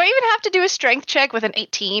 Do I even have to do a strength check with an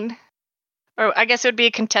 18? Or I guess it would be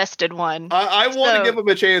a contested one. I want to give him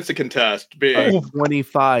a chance to contest. Big.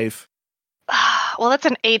 25. Well, that's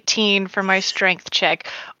an 18 for my strength check.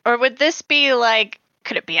 Or would this be like,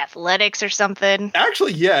 could it be athletics or something?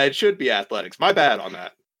 Actually, yeah, it should be athletics. My bad on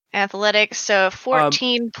that. Athletics, so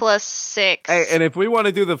 14 plus 6. Hey, and if we want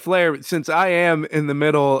to do the flare, since I am in the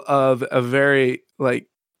middle of a very like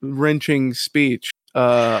wrenching speech,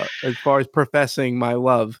 as far as professing my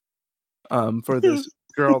love for this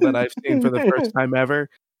girl that I've seen for the first time ever,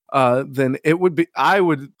 then it would be, I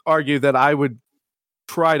would argue that I would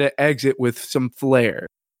try to exit with some flair.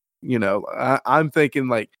 You know, I'm thinking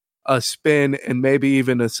like a spin and maybe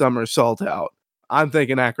even a somersault out. I'm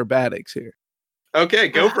thinking acrobatics here. Okay,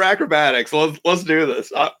 go for acrobatics. Let's do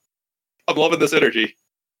this. I'm loving this energy.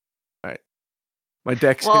 All right. My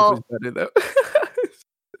dex was better though.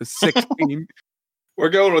 16. We're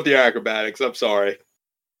going with the acrobatics. I'm sorry.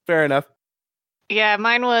 Fair enough. Yeah,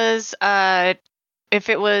 mine was if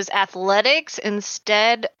it was athletics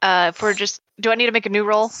instead, if we're just, do I need to make a new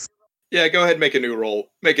roll? Yeah, go ahead and make a new roll.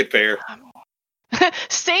 Make it fair.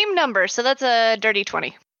 Same number, so that's a dirty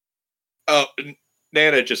 20. Oh,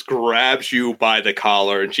 Nana just grabs you by the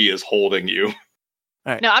collar and she is holding you.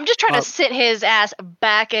 Right. No, I'm just trying to sit his ass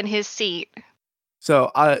back in his seat.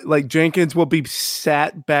 So, like Jenkins will be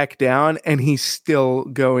sat back down, and he's still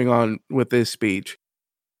going on with this speech.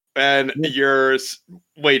 And your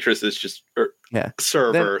waitress is just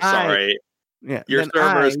server. Sorry, your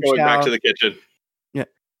server is going back to the kitchen. Yeah,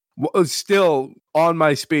 still on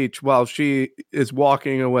my speech while she is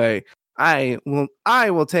walking away. I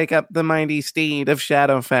will take up the mighty steed of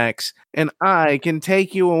Shadowfax, and I can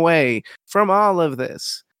take you away from all of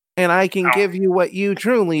this, and I can give you what you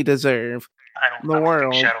truly deserve. I don't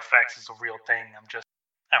think Shadowfax is a real thing.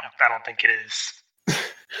 I don't think it is.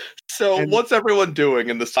 So what's everyone doing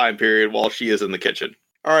in this time period while she is in the kitchen?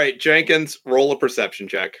 All right, Jenkins, roll a perception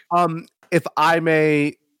check. If I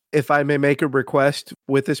may make a request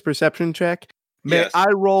with this perception check, may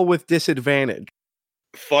I roll with disadvantage?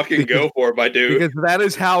 Fucking go for it, my dude. Because that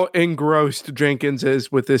is how engrossed Jenkins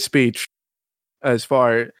is with this speech, as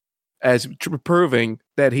far as proving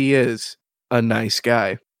that he is a nice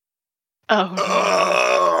guy.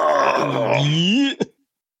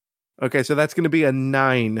 Okay, so that's going to be a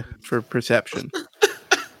 9 for perception.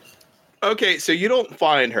 Okay, so you don't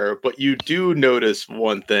find her, but you do notice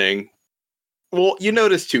one thing. Well, you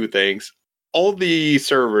notice two things. all the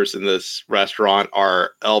servers in this restaurant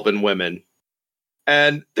are elven women.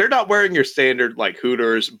 And they're not wearing your standard, like,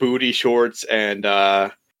 Hooters booty shorts and,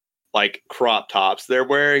 like, crop tops. They're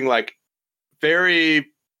wearing, like, very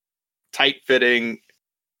tight-fitting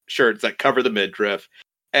shirts that cover the midriff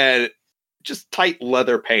and just tight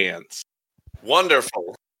leather pants.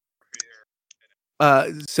 Wonderful.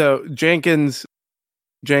 So Jenkins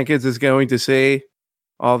is going to see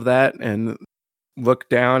all of that and look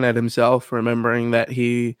down at himself, remembering that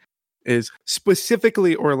he is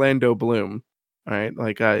specifically Orlando Bloom. All right,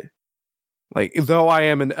 though I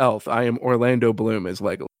am an elf, I am Orlando Bloom as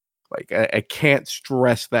Legolas. Like I can't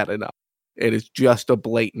stress that enough. It is just a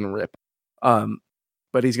blatant rip.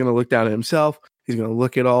 But he's gonna look down at himself. He's gonna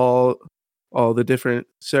look at all the different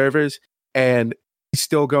servers, and he's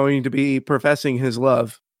still going to be professing his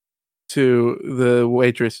love to the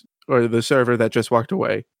waitress or the server that just walked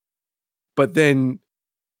away. But then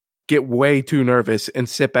get way too nervous and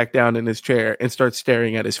sit back down in his chair and start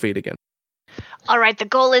staring at his feet again. All right, the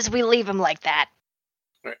goal is we leave him like that.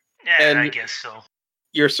 Yeah, And- I guess so.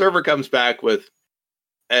 Your server comes back with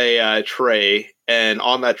a tray, and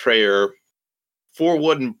on that tray are 4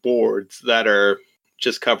 wooden boards that are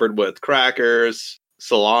just covered with crackers,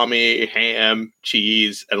 salami, ham,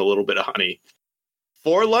 cheese, and a little bit of honey.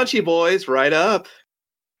 4 lunchy boys, right up.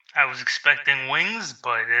 I was expecting wings,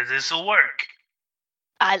 but this will work.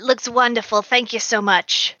 It looks wonderful. Thank you so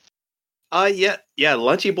much. Yeah,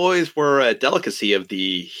 lunchy boys were a delicacy of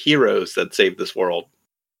the heroes that saved this world.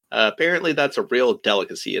 Apparently that's a real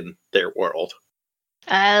delicacy in their world.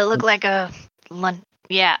 Look like a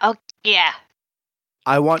yeah. Oh, yeah.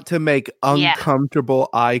 I want to make uncomfortable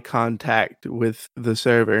eye contact with the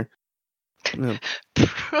server. No.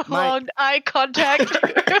 Prolonged eye contact.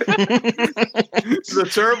 The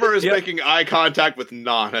server is Yep. making eye contact with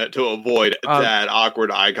Nana to avoid that awkward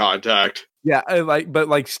eye contact. Yeah,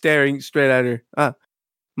 but staring straight at her.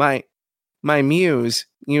 My muse,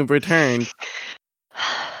 you've returned.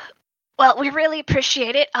 Well, we really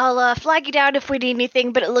appreciate it. I'll flag you down if we need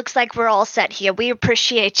anything, but it looks like we're all set here. We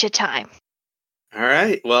appreciate your time. All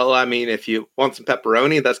right. Well, I mean, if you want some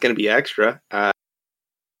pepperoni, that's going to be extra.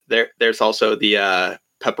 There's also the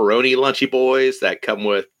pepperoni lunchy boys that come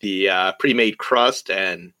with the pre-made crust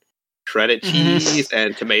and shredded cheese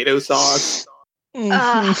and tomato sauce.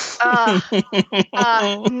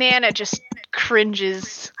 Nana just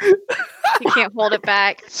cringes. She can't hold it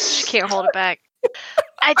back.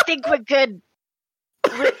 I think we're good.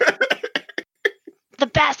 The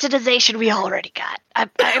bastardization we already got. I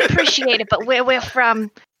appreciate it, but where we're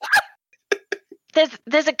from,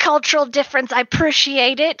 there's a cultural difference. I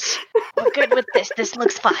appreciate it. We're good with this. This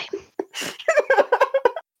looks fine.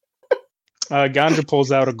 Ganja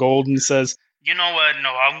pulls out a gold and says, You know what?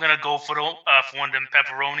 No, I'm gonna go for one of them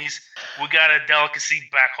pepperonis. We got a delicacy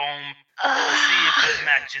back home. Let's see if it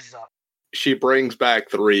matches up. She brings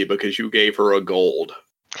back 3 because you gave her a gold.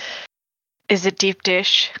 Is it deep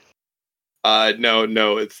dish?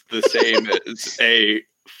 No, it's the same as a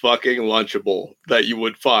fucking Lunchable that you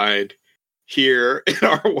would find here in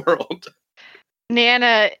our world.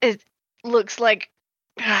 Nana looks like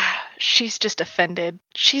she's just offended.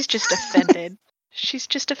 She's just offended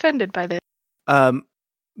by this. Saying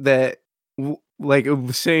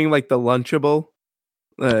like the Lunchable,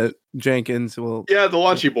 Jenkins will. Yeah, the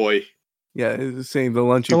lunchy boy. Yeah, saying the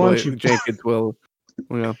Lunchy boy. Jenkins will.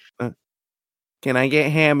 Can I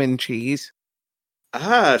get ham and cheese?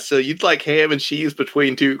 So you'd like ham and cheese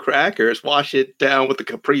between 2 crackers, wash it down with the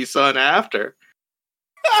Capri Sun after.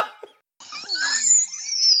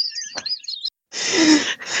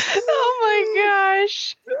 Oh my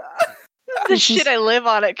gosh. The shit I live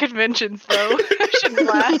on at conventions, though. I shouldn't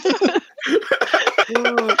laugh.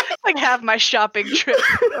 Like half my shopping trip.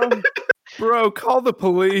 Bro, call the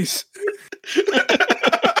police.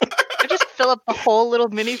 I just fill up the whole little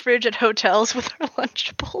mini fridge at hotels with our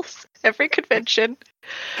Lunchables every convention.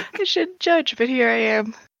 I shouldn't judge, but here I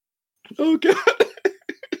am. Oh, God.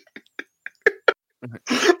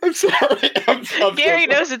 I'm sorry. I'm Gary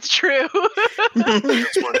knows it's true. I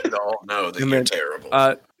just want you to all know that you're terrible.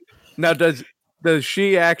 Now, does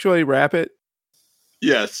she actually rap it?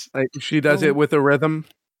 Yes. Like she does it with a rhythm?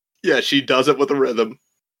 Yeah, she does it with a rhythm.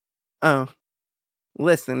 Oh,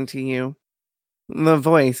 listen to you. The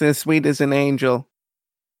voice as sweet as an angel.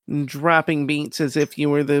 Dropping beats as if you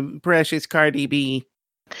were the precious Cardi B.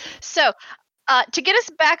 So, to get us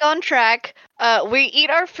back on track, we eat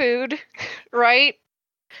our food, right?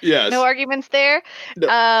 Yes. No arguments there.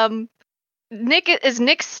 No.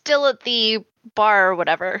 Nick still at the bar or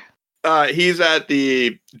whatever? He's at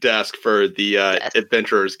the desk for the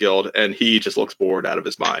Adventurers Guild, and he just looks bored out of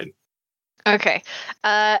his mind. Okay.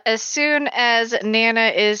 As soon as Nana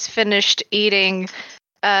is finished eating,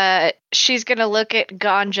 she's gonna look at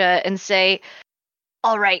Ganja and say,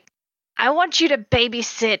 "All right, I want you to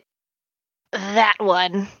babysit that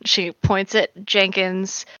one." She points at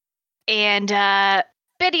Jenkins, and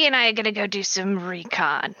Biddy and I are gonna go do some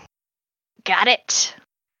recon. Got it?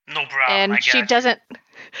 No problem. And she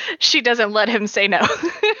doesn't let him say no.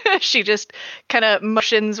 She just kind of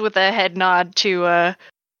motions with a head nod to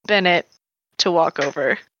Bennett to walk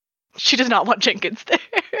over. She does not want Jenkins there.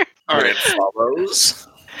 All right. follows.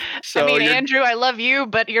 So I mean, you're- Andrew, I love you,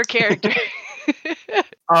 but your character.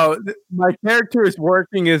 My character is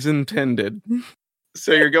working as intended.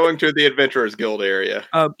 so you're going to the Adventurers Guild area.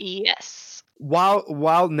 Yes.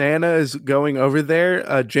 While Nana is going over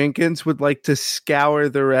there, Jenkins would like to scour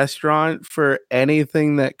the restaurant for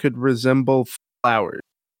anything that could resemble flowers.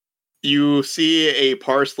 You see a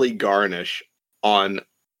parsley garnish on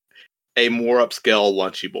a more upscale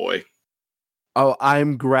Lunchy Boy. Oh,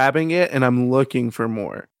 I'm grabbing it and I'm looking for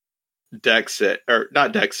more. Dex check.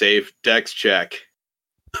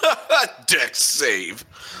 Dex save.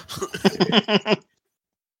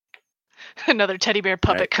 Another teddy bear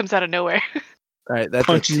puppet Right. comes out of nowhere. All right, that's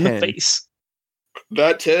Punch a in the 10. face.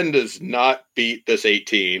 That 10 does not beat this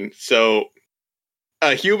 18. So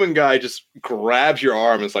a human guy just grabs your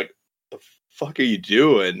arm and is like, "The fuck are you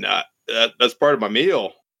doing? That's part of my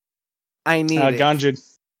meal." I need it Ganja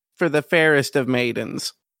for the fairest of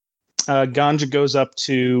maidens. Ganja goes up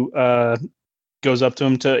to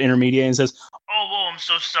him to intermediate and says, Oh, I'm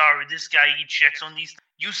so sorry. This guy, he checks on these.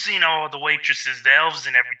 You've seen all the waitresses, the elves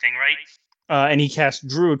and everything, right? and he casts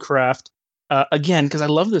Druidcraft again because I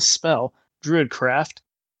love this spell, Druidcraft,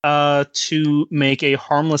 to make a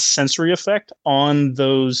harmless sensory effect on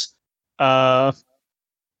those on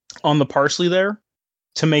the parsley there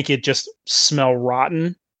to make it just smell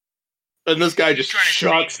rotten. And this guy just Trying to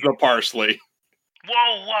shucks sneak. the parsley.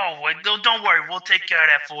 Whoa. Don't worry. We'll take care of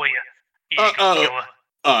that for you. Here you go,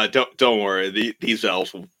 killer. Don't worry. These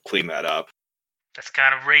elves will clean that up. That's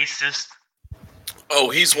kind of racist. Oh,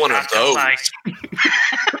 he's one of Not gonna lie. those.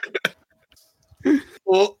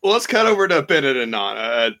 Well, let's cut over to Bennett and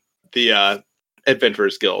Nana, the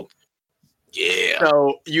Adventurers Guild. Yeah.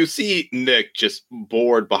 So you see Nick just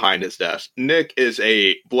bored behind his desk. Nick is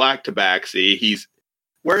a black tabaxi. He's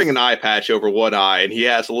wearing an eye patch over one eye, and he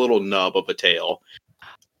has a little nub of a tail.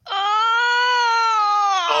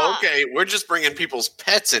 Oh! Okay, we're just bringing people's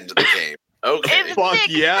pets into the game. Okay. It's Fuck Nick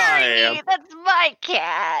yeah, I Furry. am. That's my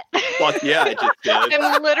cat. Fuck yeah, I just did.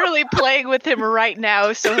 I'm literally playing with him right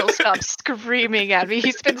now, so he'll stop screaming at me.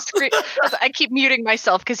 He's been screaming. I keep muting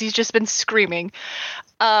myself because he's just been screaming.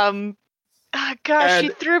 Gosh, And-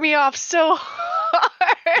 he threw me off so hard.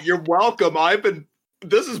 You're welcome.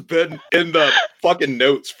 This has been in the fucking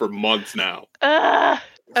notes for months now.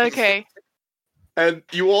 Okay. And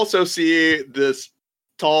you also see this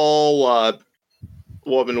tall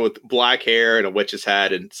woman with black hair and a witch's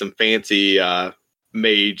hat and some fancy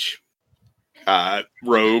mage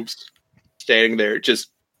robes standing there just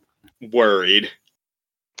worried.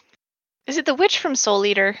 Is it the witch from Soul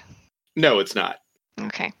Eater? No, it's not.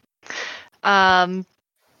 Okay. Nana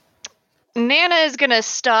is gonna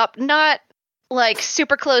stop, not like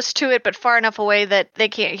super close to it, but far enough away that they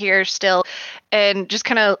can't hear still, and just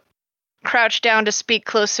kind of crouch down to speak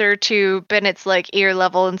closer to Bennett's like ear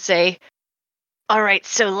level and say, "All right,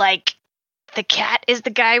 so like the cat is the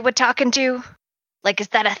guy we're talking to? Like, is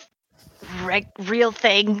that a real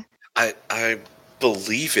thing? I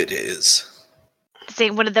believe it is. This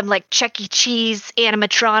ain't one of them like Chuck E. Cheese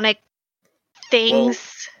animatronic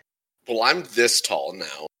things." Well, I'm this tall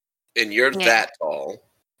now, and you're Yeah. that tall.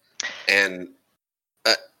 And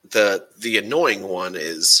the annoying one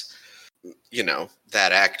is,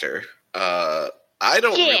 that actor. I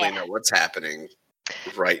don't really Yeah. know what's happening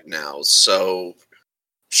right now. So,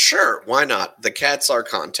 sure, why not? The cat's our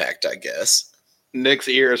contact, I guess. Nick's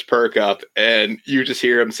ears perk up, and you just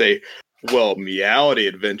hear him say, "Well, meowdy,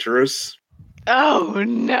 adventurers." Oh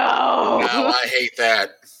no! Wow, I hate that.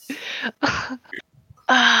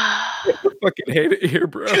 I fucking hate it here,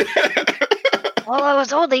 bro. Well, I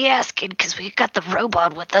was only asking because we got the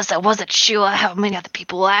robot with us. I wasn't sure how many other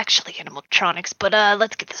people were actually animatronics, but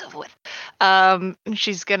let's get this over with.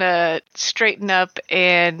 She's gonna straighten up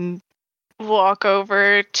and walk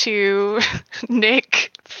over to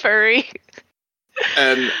Nick Furry.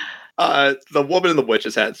 And the woman in the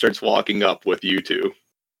witch's hat starts walking up with you two.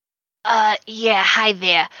 Yeah, hi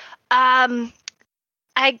there.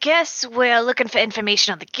 I guess we're looking for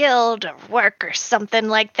information on the guild or work or something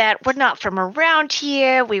like that. We're not from around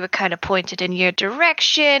here. We were kind of pointed in your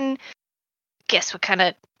direction. Guess we're kind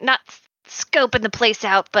of not scoping the place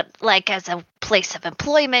out, but like as a place of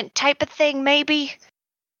employment type of thing, maybe?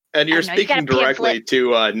 And you're I know, you got speaking a directly pamphlet.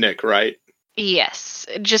 to Nick, right? Yes,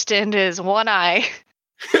 just into his one eye.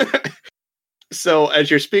 So as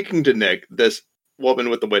you're speaking to Nick, this woman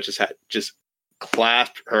with the witch's hat just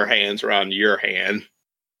clasped her hands around your hand.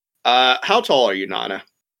 How tall are you, Nana?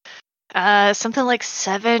 Something like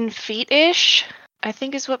 7 feet-ish, I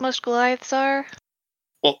think is what most Goliaths are.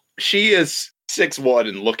 Well, she is 6'1"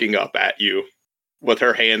 and looking up at you with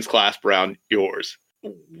her hands clasped around yours.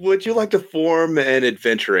 Would you like to form an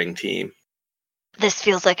adventuring team? This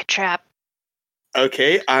feels like a trap.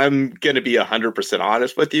 Okay, I'm going to be 100%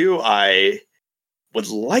 honest with you. I would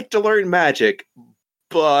like to learn magic,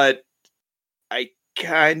 but I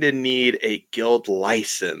kind of need a guild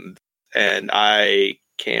license, and I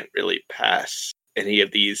can't really pass any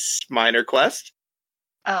of these minor quests.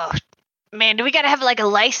 Oh, man, do we gotta have like a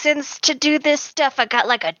license to do this stuff? I got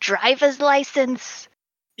like a driver's license.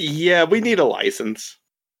 Yeah, we need a license.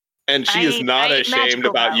 And she is not I ain't ashamed magical,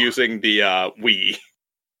 about though. using the Wii.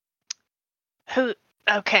 Who?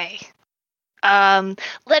 Okay.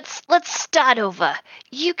 Let's start over.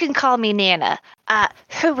 You can call me Nana.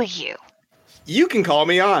 Who are you? You can call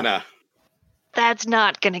me Anna. That's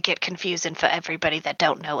not gonna get confusing for everybody that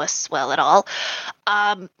don't know us well at all.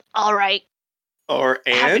 All right. Or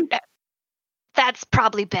Anne? That's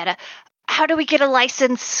probably better. How do we get a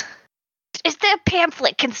license? Is there a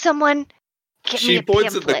pamphlet? Can someone get me She a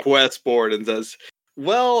points at the pamphlet? quest board and says,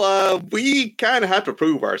 well, we kind of have to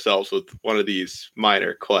prove ourselves with one of these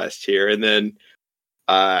minor quests here. And then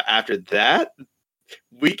after that,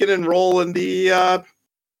 we can enroll in the,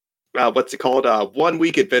 what's it called? 1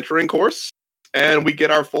 week adventuring course. And we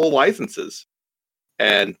get our full licenses.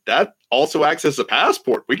 And that also acts as a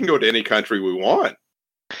passport. We can go to any country we want.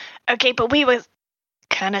 Okay, but we were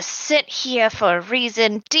kind of sent here for a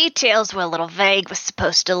reason. Details were a little vague. We're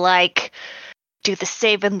supposed to, like, do the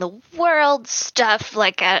saving the world stuff,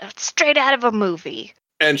 like straight out of a movie.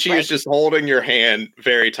 And she is just holding your hand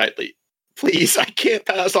very tightly. Please, I can't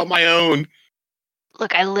pass on my own.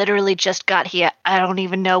 Look, I literally just got here. I don't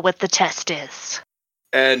even know what the test is.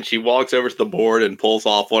 And she walks over to the board and pulls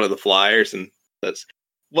off one of the flyers and says,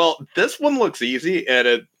 well, this one looks easy. And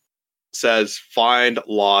it says, find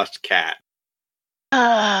lost cat.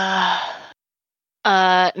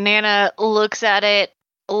 Nana looks at it,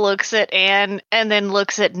 looks at Anne, and then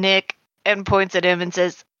looks at Nick and points at him and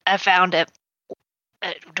says, I found it.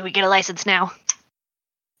 Do we get a license now?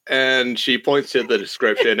 And she points to the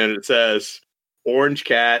description and it says, orange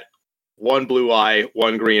cat, 1 blue eye,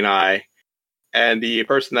 1 green eye. And the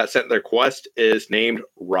person that sent their quest is named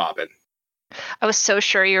Robin. I was so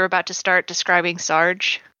sure you were about to start describing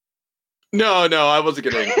Sarge. No, I wasn't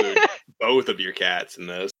going to include both of your cats in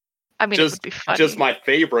this. I mean, it would be funny. Just my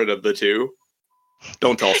favorite of the two.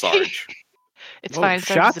 Don't tell Sarge. It's Whoa, fine.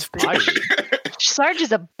 Sarge is shots a bitch. Sarge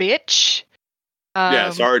is a bitch.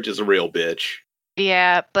 Yeah, Sarge is a real bitch.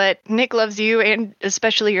 Yeah, but Nick loves you and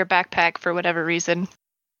especially your backpack for whatever reason.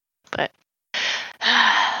 But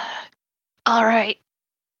all right.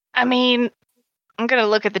 I mean, I'm gonna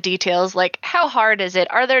look at the details. Like, how hard is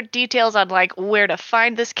it? Are there details on like where to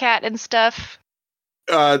find this cat and stuff?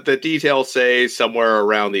 The details say somewhere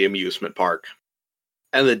around the amusement park.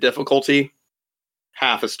 And the difficulty,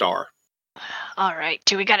 0.5 star. All right.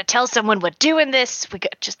 Do we gotta tell someone we're doing this? We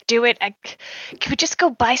got just do it. Can we just go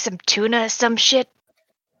buy some tuna or some shit?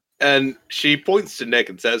 And she points to Nick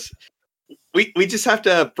and says, we just have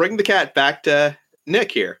to bring the cat back to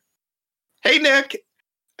Nick here. Hey, Nick!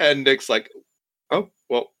 And Nick's like, oh,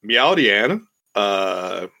 well, meowdy, Anna.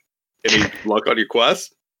 Any luck on your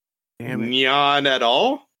quest? Damn it. Nyan at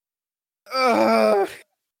all?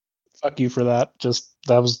 Fuck you for that.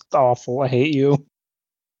 That was awful. I hate you.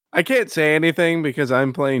 I can't say anything because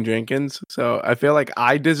I'm playing Jenkins, so I feel like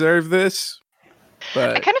I deserve this.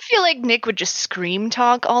 But I kind of feel like Nick would just scream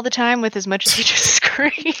talk all the time with as much as he just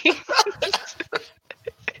screams.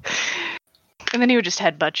 And then he would just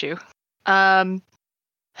headbutt you.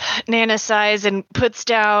 Nana sighs and puts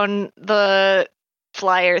down the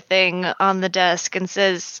flyer thing on the desk and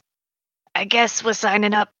says, I guess we're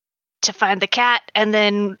signing up to find the cat, and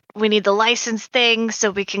then we need the license thing so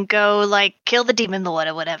we can go, like, kill the demon lord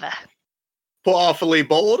or whatever. Awfully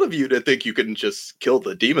bold of you to think you can just kill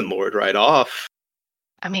the demon lord right off.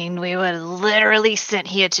 I mean, we were literally sent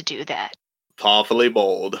here to do that. Awfully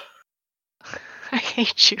bold. I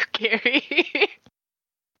hate you, Gary.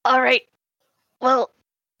 All right. Well,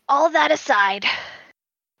 all that aside,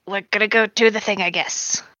 we're gonna go do the thing, I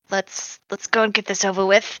guess. Let's go and get this over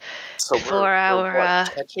with. So For we're our,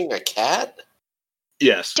 catching a cat?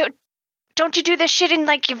 Yes. don't you do this shit in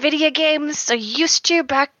like your video games? Or you used to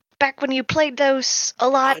back when you played those a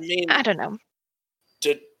lot? I mean, I don't know.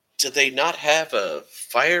 do they not have a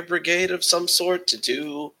fire brigade of some sort to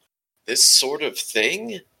do this sort of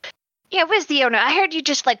thing? Yeah, where's the owner? I heard you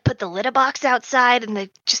just like put the litter box outside and they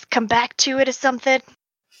just come back to it or something.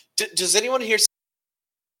 Does anyone here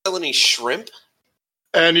sell any shrimp?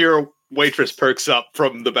 And your waitress perks up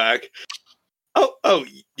from the back. Oh,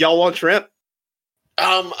 y'all want shrimp?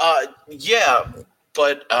 Yeah,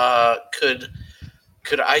 but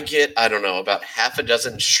could I get, I don't know, about half a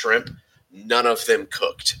dozen shrimp, none of them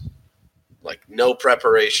cooked? Like, no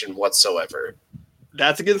preparation whatsoever.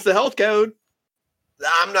 That's against the health code.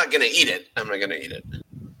 I'm not gonna eat it.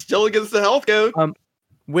 Still against the health code.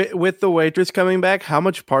 With the waitress coming back, how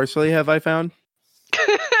much parsley have I found?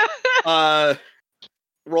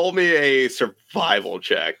 Roll me a survival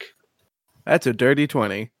check. That's a dirty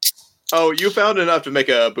 20. Oh, you found enough to make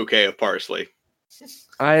a bouquet of parsley.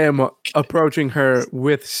 I am approaching her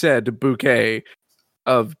with said bouquet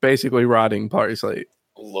of basically rotting parsley.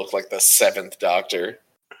 Look like the seventh Doctor.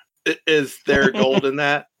 Is there gold in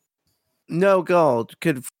that? No gold.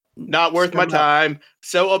 Not worth my time.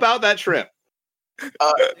 So about that shrimp.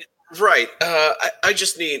 Right. I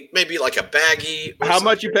just need maybe like a baggie. How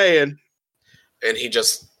much you paying? And he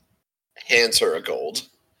just hands her a gold.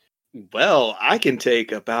 Well, I can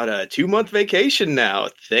take about a 2-month vacation now.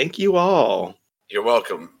 Thank you all. You're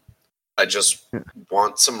welcome. I just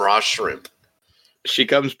want some raw shrimp. She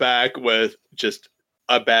comes back with just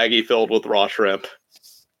a baggie filled with raw shrimp.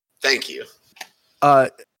 Thank you.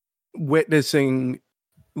 Witnessing,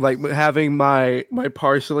 like having my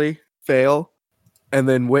parsley fail, and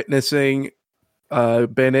then witnessing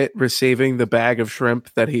Bennett receiving the bag of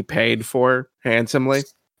shrimp that he paid for handsomely.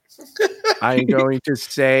 I'm going to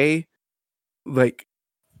say, like,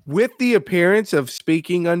 with the appearance of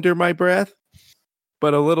speaking under my breath,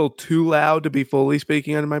 but a little too loud to be fully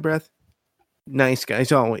speaking under my breath. Nice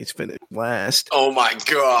guys always finish last. Oh my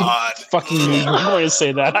god. Fucking knew you were going to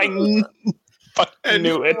say that. I fucking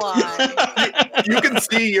knew it. You can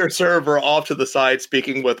see your server off to the side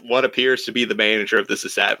speaking with what appears to be the manager of this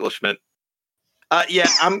establishment. Yeah,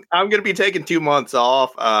 I'm going to be taking 2 months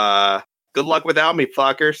off. Good luck without me,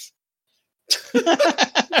 fuckers.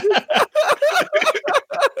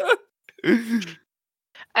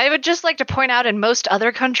 I would just like to point out in most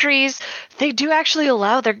other countries, they do actually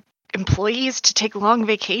allow their employees to take long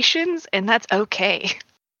vacations, and that's okay.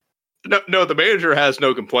 No, the manager has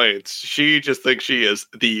no complaints. She just thinks she is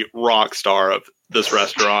the rock star of this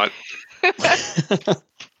restaurant.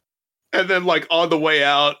 And then, like, on the way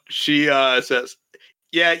out, she says,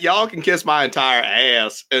 yeah, y'all can kiss my entire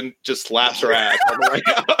ass, and just slaps her ass on the way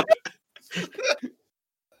out.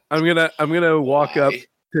 I'm gonna walk up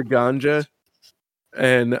to Ganja,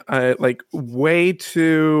 and I like way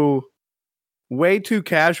too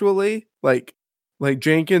casually, like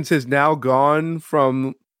Jenkins has now gone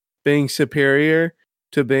from being superior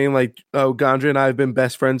to being like, oh, Ganja and I have been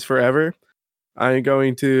best friends forever. I'm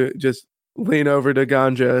going to just lean over to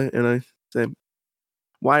Ganja and I say,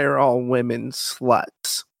 why are all women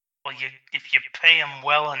sluts? Well, if you pay them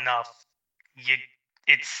well enough,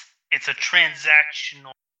 it's a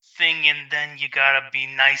transactional thing, and then you gotta be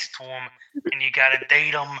nice to them, and you gotta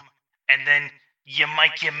date them, and then you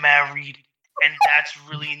might get married, and that's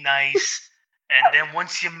really nice. And then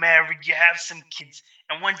once you're married, you have some kids.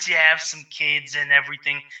 And once you have some kids and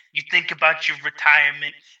everything, you think about your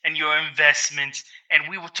retirement and your investments. And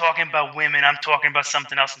we were talking about women. I'm talking about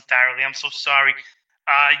something else entirely. I'm so sorry.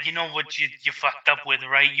 You know what you fucked up with,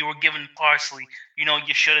 right? You were given parsley. You know what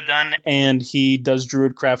you should have done? And he does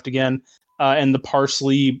Druidcraft again. And the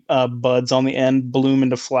parsley buds on the end bloom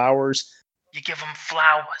into flowers. You give them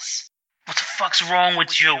flowers. What the fuck's wrong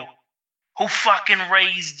with you? Who fucking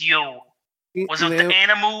raised you? Was it the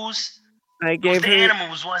animals? I gave it was the her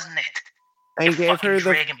animals, wasn't it? I gave her the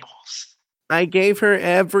Dragon Balls. I gave her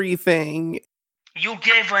everything. You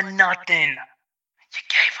gave her nothing. You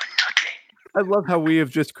gave her nothing. I love how we have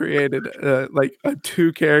just created like a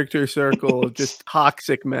 2-character circle of just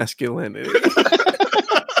toxic masculinity.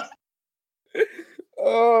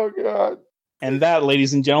 Oh god. And that,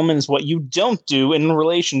 ladies and gentlemen, is what you don't do in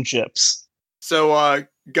relationships. So,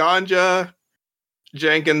 Ganja,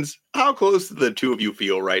 Jenkins, how close do the two of you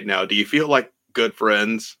feel right now? Do you feel like good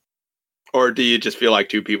friends? Or do you just feel like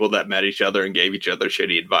two people that met each other and gave each other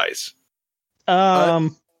shitty advice?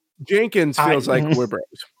 Jenkins feels like we're bros.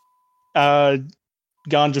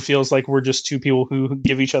 Ganja feels like we're just two people who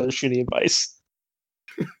give each other shitty advice.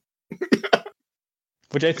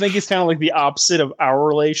 which I think is kind of like the opposite of our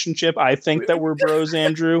relationship. I think that we're bros,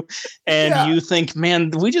 Andrew, and you think,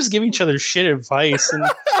 man, we just give each other shit advice, and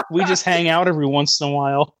we just hang out every once in a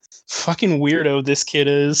while. Fucking weirdo this kid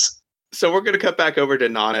is. So we're going to cut back over to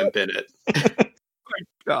Nana and Bennett.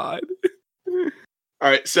 God. All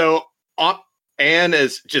right, so Anne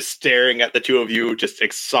is just staring at the two of you, just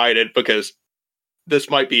excited because this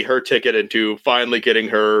might be her ticket into finally getting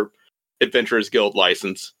her Adventurers Guild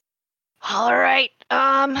license. All right,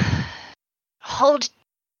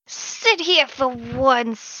 sit here for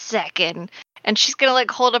 1 second. And she's gonna,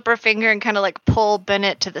 like, hold up her finger and kind of, like, pull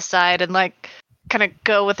Bennett to the side and, like, kind of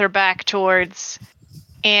go with her back towards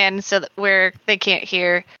Anne so that where they can't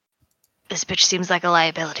hear. This bitch seems like a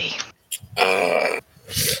liability.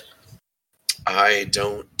 I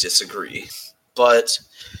don't disagree. But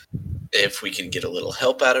if we can get a little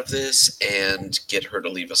help out of this and get her to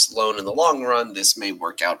leave us alone in the long run, this may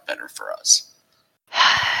work out better for us.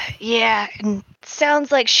 Yeah, and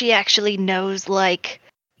sounds like she actually knows, like,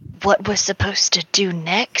 what we're supposed to do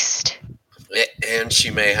next. And she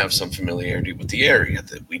may have some familiarity with the area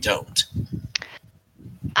that we don't.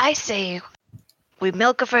 I say we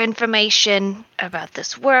milk her for information about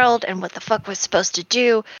this world and what the fuck we're supposed to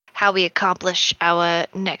do, how we accomplish our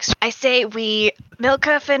next. I say we milk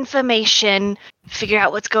her for information, figure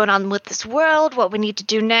out what's going on with this world, what we need to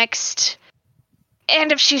do next.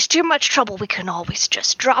 And if she's too much trouble, we can always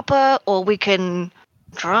just drop her, or we can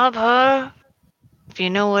drop her. If you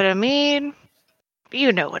know what I mean.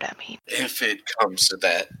 You know what I mean. If it comes to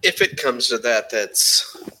that,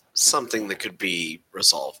 that's something that could be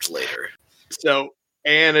resolved later. So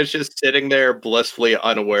Anne is just sitting there blissfully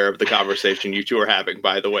unaware of the conversation you two are having,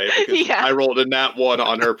 by the way, because Yeah. I rolled a nat 1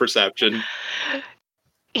 on her perception.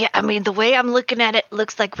 Yeah, I mean, the way I'm looking at it,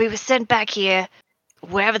 looks like we were sent back here,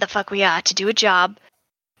 wherever the fuck we are, to do a job,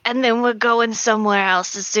 and then we're going somewhere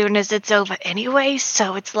else as soon as it's over anyway,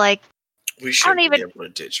 so it's like, We should be even- able to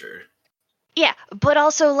ditch her. yeah, but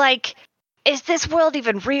also, like, is this world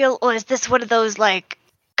even real, or is this one of those, like,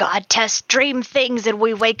 God test dream things and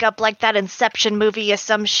we wake up like that Inception movie or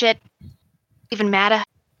some shit? Even matter?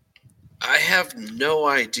 I have no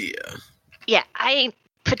idea. Yeah, I ain't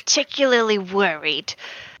particularly worried,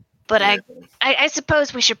 but Yeah. I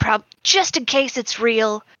suppose we should just in case it's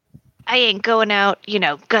real, I ain't going out,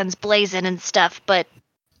 guns blazing and stuff, but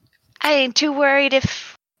I ain't too worried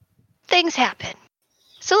if things happen.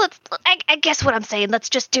 So I guess what I'm saying, let's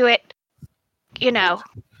just do it,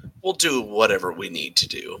 We'll do whatever we need to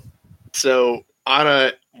do. So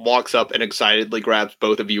Anna walks up and excitedly grabs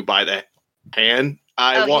both of you by the hand.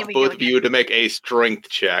 I Oh, here want we both go of you to make a strength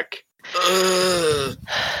check.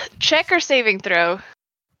 Check or saving throw?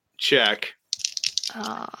 Check.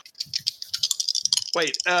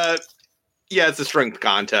 Wait, yeah, it's a strength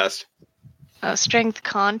contest. Strength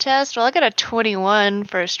contest? Well, I got a 21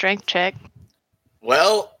 for a strength check.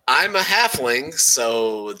 Well, I'm a halfling,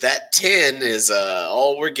 so that 10 is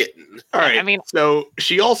all we're getting. All right. I mean- so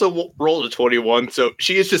she also rolled a 21, so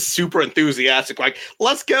she is just super enthusiastic, like,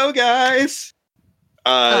 let's go, guys.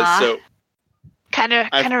 So Kind of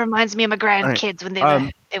reminds me of my grandkids when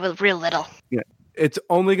they were real little. It's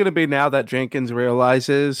only going to be now that Jenkins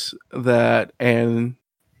realizes that Anne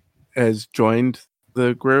has joined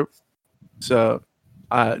the group. So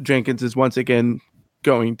Jenkins is once again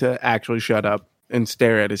going to actually shut up and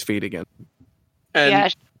stare at his feet again.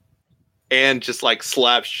 and just like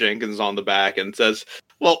slaps Jenkins on the back and says,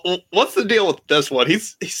 "Well, what's the deal with this one?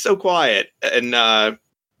 He's so quiet." And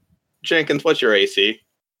Jenkins, what's your AC?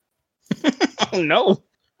 Oh no.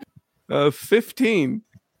 15.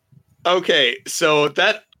 Okay, so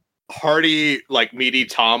that hearty, like meaty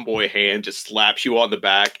tomboy hand just slaps you on the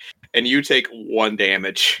back, and you take 1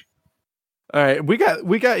 damage. All right, we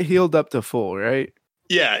got healed up to full, right?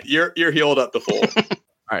 Yeah, you're healed up to full.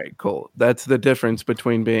 All right, cool. That's the difference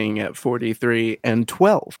between being at 43 and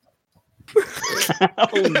 12.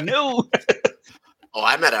 Oh no. Oh,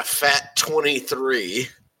 I'm at a fat 23.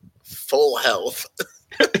 Full health.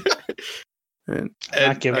 And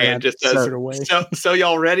Not giving and that just says, secret away. so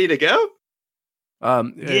y'all ready to go?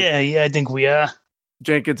 Yeah, I think we are.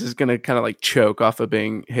 Jenkins is going to kind of like choke off of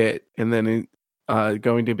being hit, and then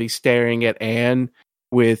going to be staring at Anne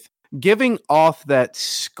with giving off that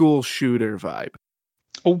school shooter vibe.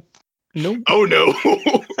 Oh no. Oh no.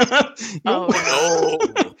 Oh,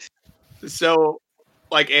 Oh. So,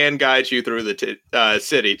 like, Anne guides you through the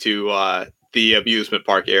city to the amusement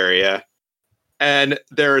park area. And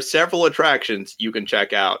there are several attractions you can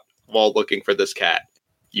check out while looking for this cat.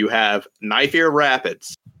 You have Knife Ear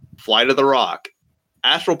Rapids, Flight of the Rock,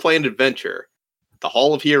 Astral Plane Adventure, the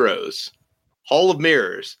Hall of Heroes, Hall of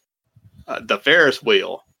Mirrors, the Ferris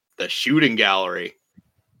wheel, the shooting gallery,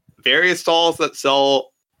 various stalls that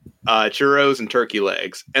sell churros and turkey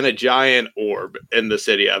legs, and a giant orb in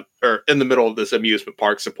the middle of this amusement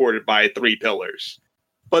park, supported by 3 pillars.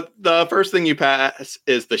 But the first thing you pass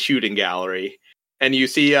is the shooting gallery, and you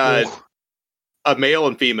see a male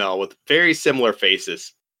and female with very similar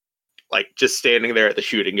faces, like just standing there at the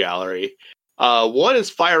shooting gallery. One is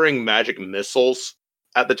firing magic missiles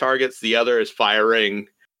at the targets. The other is firing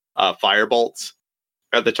firebolts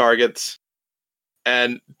at the targets.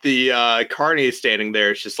 And the Carney is standing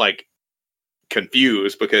there, is just like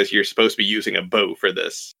confused because you're supposed to be using a bow for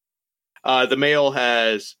this. The male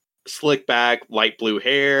has slick back, light blue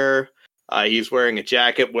hair. He's wearing a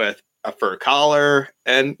jacket with a fur collar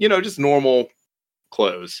and, just normal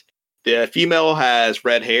clothes. The female has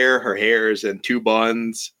red hair. Her hair is in 2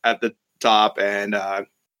 buns at the top, and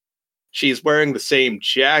she's wearing the same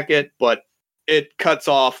jacket, but it cuts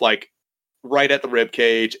off like right at the rib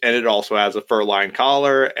cage, and it also has a fur-lined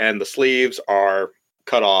collar, and the sleeves are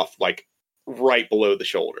cut off like right below the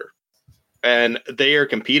shoulder. And they are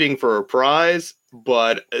competing for a prize,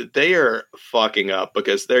 but they are fucking up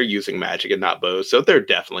because they're using magic and not bows, so they're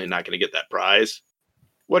definitely not going to get that prize.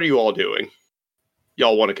 What are you all doing?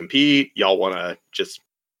 Y'all want to compete? Y'all want to just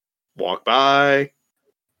walk by?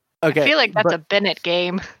 Okay. I feel like that's a Bennett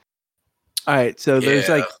game. All right, so there's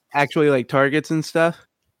like actually like targets and stuff.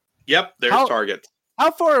 Yep, there's targets.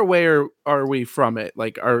 How far away are we from it?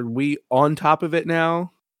 Like, are we on top of it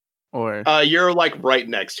now? Or you're like right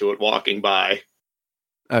next to it, walking by.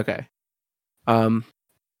 Okay.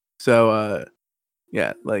 So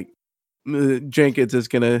yeah, like Jenkins is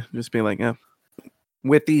gonna just be like,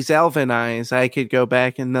 with these elven eyes, I could go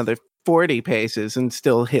back another 40 paces and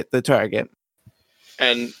still hit the target.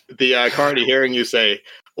 And the Carney, hearing you say,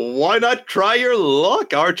 "Why not try your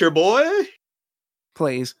luck, Archer boy?"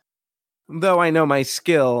 Please. Though I know my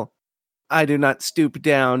skill, I do not stoop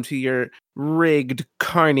down to your rigged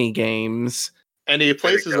Carney games. And he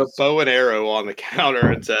places a bow and arrow on the counter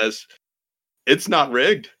and says, "It's not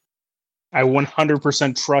rigged." I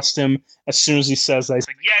 100% trust him as soon as he says that. He's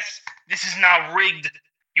like, yes, this is not rigged.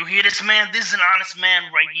 You hear this, man? This is an honest man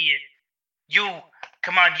right here.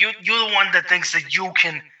 Come on, you're the one that thinks that you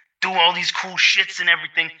can do all these cool shits and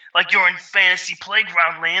everything, like you're in fantasy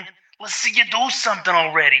playground land. Let's see you do something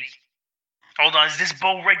already. Hold on, is this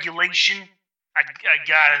bow regulation? I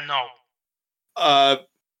gotta know.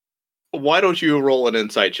 Why don't you roll an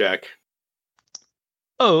insight check?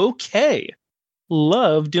 Okay.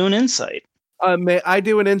 Love doing insight. May I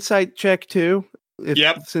do an insight check too?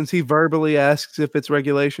 Yep. Since he verbally asks if it's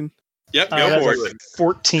regulation. Yep, go for it.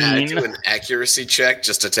 14. I do an accuracy check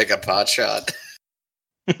just to take a pot shot.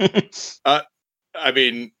 I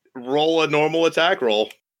mean, roll a normal attack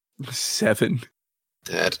roll. 7.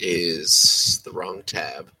 That is the wrong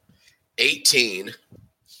tab. 18.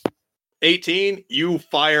 18, you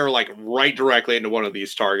fire like right directly into one of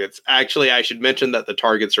these targets. Actually, I should mention that the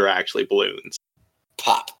targets are actually balloons.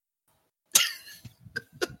 Pop.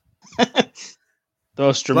 The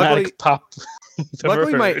most dramatic pop.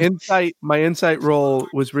 Luckily, my insight roll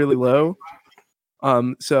was really low.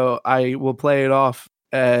 So I will play it off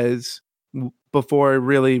as before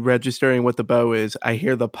really registering what the bow is. I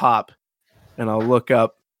hear the pop, and I'll look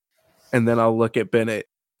up, and then I'll look at Bennett,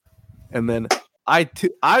 and then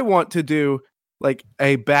I want to do like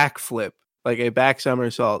a backflip, like a back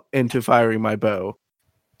somersault into firing my bow,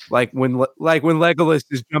 like when Legolas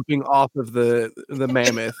is jumping off of the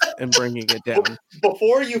mammoth and bringing it down.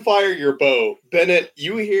 Before you fire your bow, Bennett,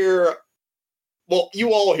 you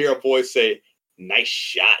all hear a voice say, "Nice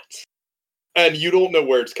shot," and you don't know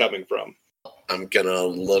where it's coming from. I'm gonna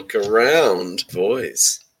look around.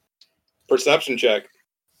 Voice. Perception check.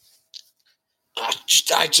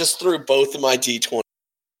 I just threw both of my D20s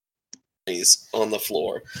on the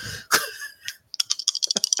floor.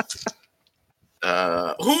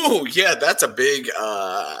 Ooh, yeah, that's a big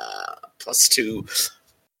 +2,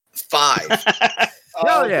 5.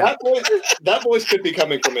 Hell yeah. That voice could be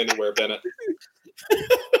coming from anywhere, Bennett.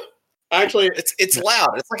 Actually, it's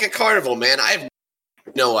loud. It's like a carnival, man. I have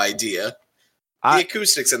no idea. The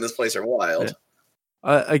acoustics in this place are wild.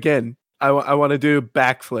 Yeah. Again, I want to do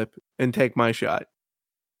backflip and take my shot.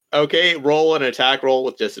 Okay, roll an attack roll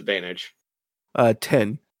with disadvantage.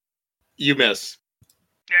 10. You miss.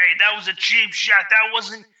 Hey, that was a cheap shot. That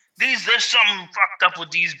wasn't. There's something fucked up with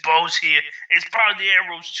these bows here. It's probably the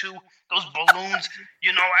arrows too. Those balloons.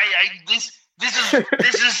 You know, this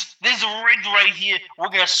is rigged right here. We're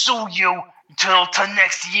gonna sue you till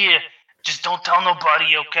next year. Just don't tell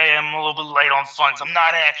nobody, okay? I'm a little bit late on funds. I'm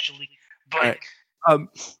not actually, but right.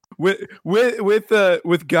 with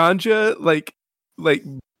Ganja like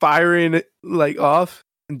firing it like off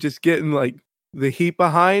and just getting like the heat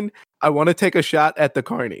behind. I want to take a shot at the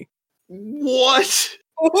Carney. What?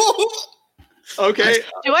 Okay.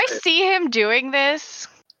 Do I see him doing this?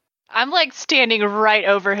 I'm like standing right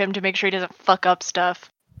over him to make sure he doesn't fuck up stuff.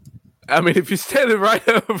 I mean, if you're standing right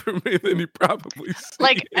over me, then you probably see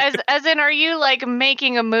Like, it. as in, are you like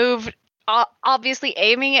making a move, obviously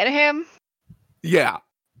aiming at him? Yeah.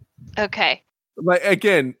 Okay. Like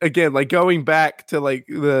again, like going back to like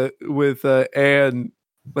with Anne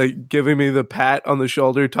like giving me the pat on the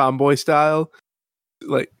shoulder, tomboy style.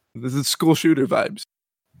 Like this is school shooter vibes.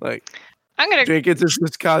 Like I'm gonna. Jenkins is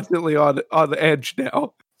just constantly on the edge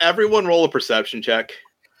now. Everyone roll a perception check.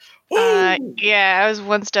 Yeah, I was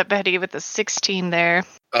one step ahead of you with the 16 there.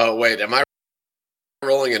 Oh wait, am I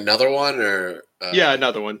rolling another one or? Yeah,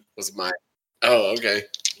 another one. Was my? Oh, okay.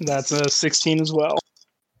 That's a 16 as well.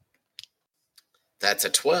 That's a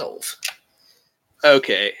 12.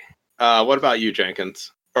 Okay. What about you,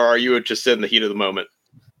 Jenkins? Or are you just in the heat of the moment?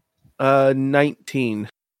 19.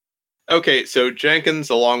 Okay, so Jenkins,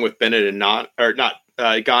 along with Bennett and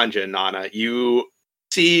Ganja and Nana, you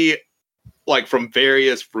see, like, from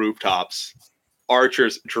various rooftops,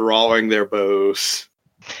 archers drawing their bows.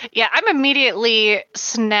 Yeah, I'm immediately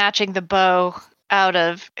snatching the bow out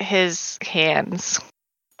of his hands.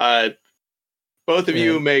 Both of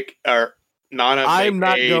you make, or Nana. I'm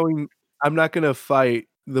not going to fight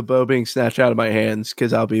the bow being snatched out of my hands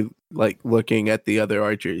because I'll be like looking at the other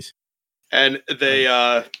archers. And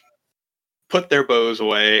they put their bows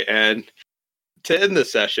away. And to end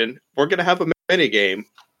this session, we're going to have a mini game.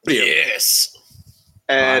 Yes.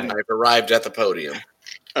 And I've arrived at the podium.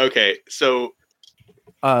 Okay, so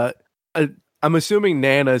I'm assuming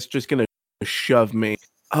Nana's just going to shove me.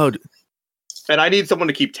 Oh, and I need someone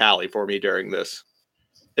to keep tally for me during this.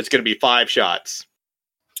 It's going to be 5 shots.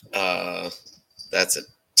 That's a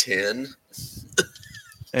 10.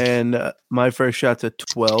 And my first shot's a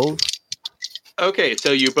 12. Okay,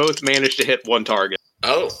 so you both managed to hit one target.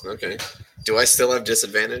 Oh, okay. Do I still have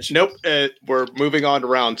disadvantage? Nope. We're moving on to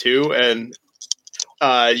round 2, and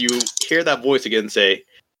you hear that voice again say,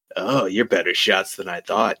 "Oh, you're better shots than I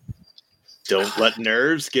thought. Don't let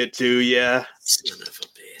nerves get to ya." Son of a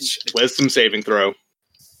bitch. Wisdom saving throw.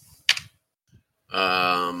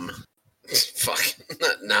 Fuck.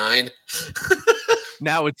 9.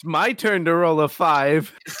 Now it's my turn to roll a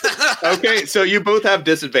 5. Okay, so you both have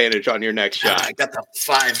disadvantage on your next shot. I got the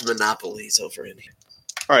 5 monopolies over in here.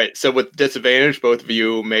 All right, so with disadvantage, both of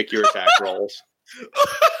you make your attack rolls.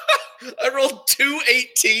 I rolled 2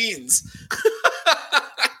 18s.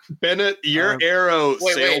 Bennett, your arrow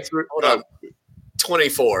sailed through. Hold on.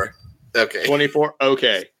 24. Okay. 24.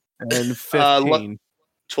 Okay. And 15.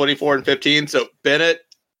 24 and 15. So Bennett,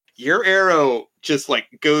 your arrow just like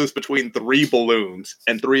goes between 3 balloons,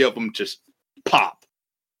 and 3 of them just pop.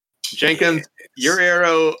 Jenkins, your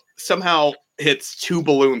arrow somehow hits 2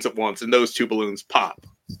 balloons at once, and those 2 balloons pop.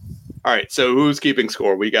 All right, so who's keeping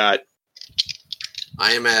score? We got.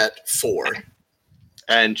 I am at 4.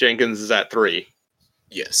 And Jenkins is at 3.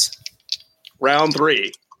 Yes. Round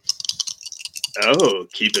 3. Oh,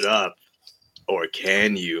 keep it up. Or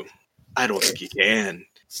can you? I don't think you can.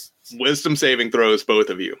 Wisdom saving throws, both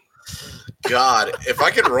of you. God, if I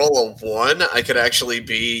could roll a 1, I could actually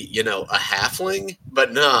be, a halfling.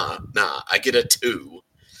 But nah, I get a 2.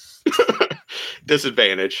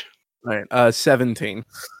 Disadvantage. All right, 17.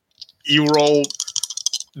 You roll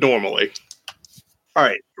normally. All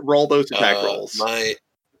right, roll those attack rolls. I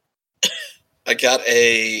got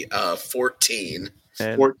a 14.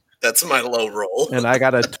 And, That's my low roll. and I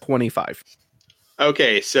got a 25.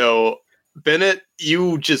 Okay, so Bennett,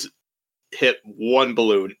 you just hit 1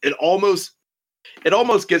 balloon. It almost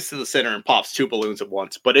gets to the center and pops 2 balloons at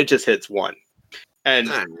once, but it just hits 1. And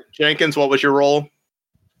Jenkins, what was your roll?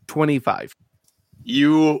 25.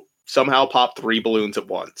 You somehow popped 3 balloons at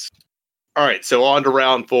once. All right, so on to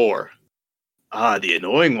round 4. The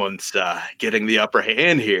annoying one's getting the upper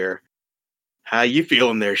hand here. How you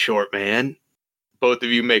feeling there, short man? Both of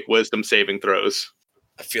you make wisdom saving throws.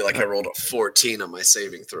 I feel like I rolled a 14 on my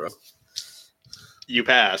saving throw. You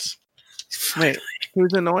pass. Wait,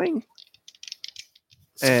 who's annoying?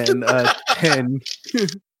 And 10.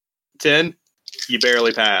 10, you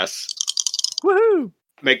barely pass. Woohoo!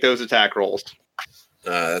 Make those attack rolls.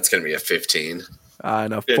 That's going to be a 15.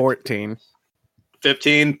 No, 14.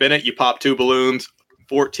 15, Bennett, you pop 2 balloons.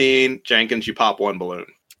 14, Jenkins, you pop 1 balloon.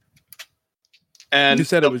 And You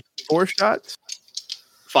said it was 4 shots?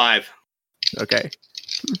 5. Okay.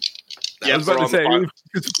 I was about to say,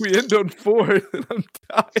 if we end on 4, then I'm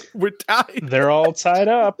tied. We're tied. They're all tied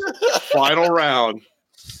up. Final round.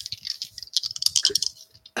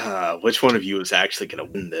 Which one of you is actually going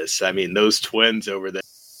to win this? I mean, those twins over there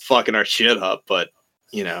fucking our shit up, but,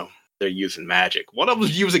 you know, they're using magic. One of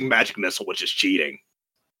them's using magic missile, which is cheating.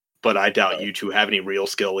 But I doubt you two have any real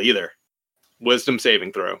skill either. Wisdom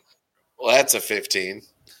saving throw. Well, that's a 15.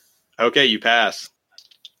 Okay, you pass.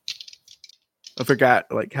 I forgot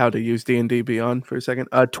like how to use D&D Beyond for a second.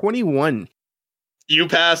 21. You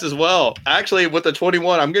pass as well. Actually, with the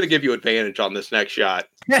 21, I'm going to give you advantage on this next shot.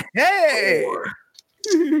 Hey!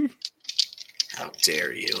 How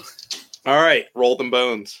dare you? All right, roll them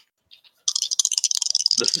bones.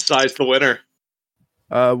 This decides the winner.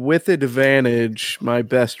 With advantage, my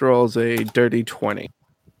best roll is a dirty 20.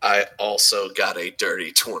 I also got a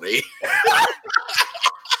dirty 20.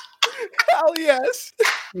 Hell yes!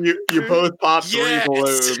 You both pop 3 Yes.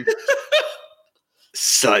 balloons.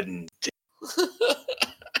 Sudden death.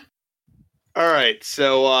 All right,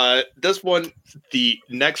 so this one, the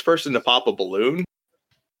next person to pop a balloon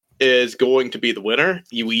is going to be the winner.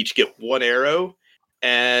 You each get 1 arrow,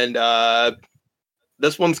 and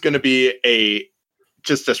this one's going to be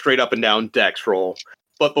just a straight up and down dex roll.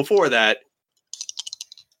 But before that,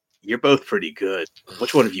 you're both pretty good.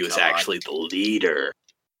 Which one of you is actually the leader?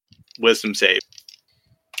 Wisdom save.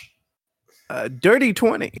 Dirty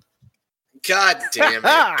 20. God damn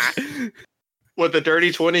it. With the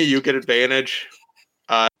dirty 20, you get advantage.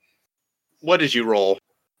 What did you roll?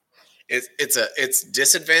 It's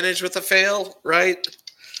disadvantage with a fail, right?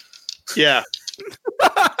 Yeah.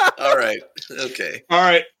 All right. Okay. All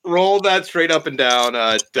right. Roll that straight up and down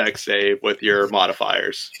dex save with your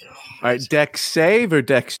modifiers. All right, dex save or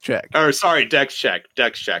dex check? Or sorry, dex check.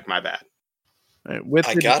 Dex check, my bad. All right,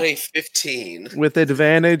 I got a 15. with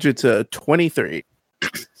advantage, it's a 23.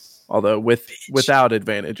 Although without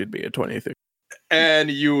advantage, it'd be a 23. And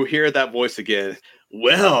you hear that voice again.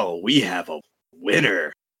 Well, we have a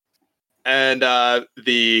winner. And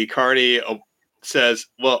the carney says,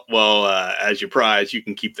 well, as your prize, you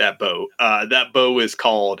can keep that bow. That bow is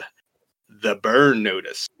called the Burn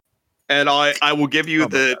Notice. And I will give you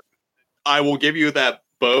that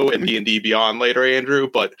bow in D&D Beyond later, Andrew.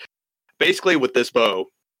 But basically with this bow,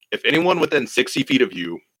 if anyone within 60 feet of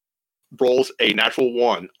you rolls a natural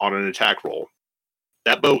 1 on an attack roll,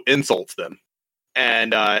 that bow insults them.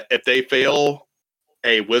 And if they fail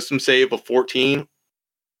a wisdom save of 14,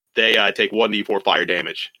 they take 1d4 fire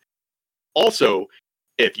damage. Also,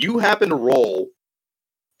 if you happen to roll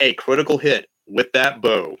a critical hit with that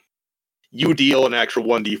bow, you deal an extra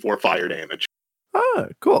 1d4 fire damage. Oh,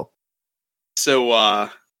 cool. So,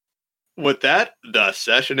 with that, the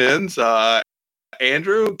session ends.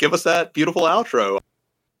 Andrew, give us that beautiful outro.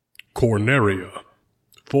 Corneria,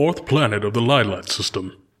 4th planet of the Lilat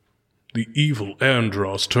system. The evil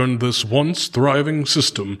Andros turned this once thriving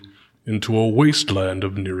system into a wasteland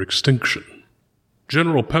of near extinction.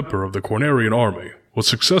 General Pepper of the Cornerian army was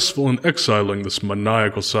successful in exiling this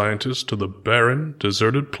maniacal scientist to the barren,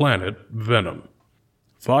 deserted planet Venom.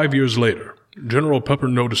 5 years later, General Pepper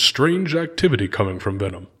noticed strange activity coming from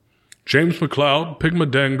Venom. James McLeod, Pigma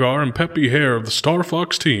Dangar, and Peppy Hare of the Star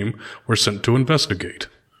Fox team were sent to investigate.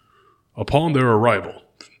 Upon their arrival,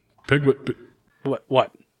 Pigma...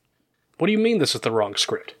 What? What do you mean this is the wrong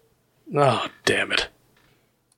script? Oh, damn it.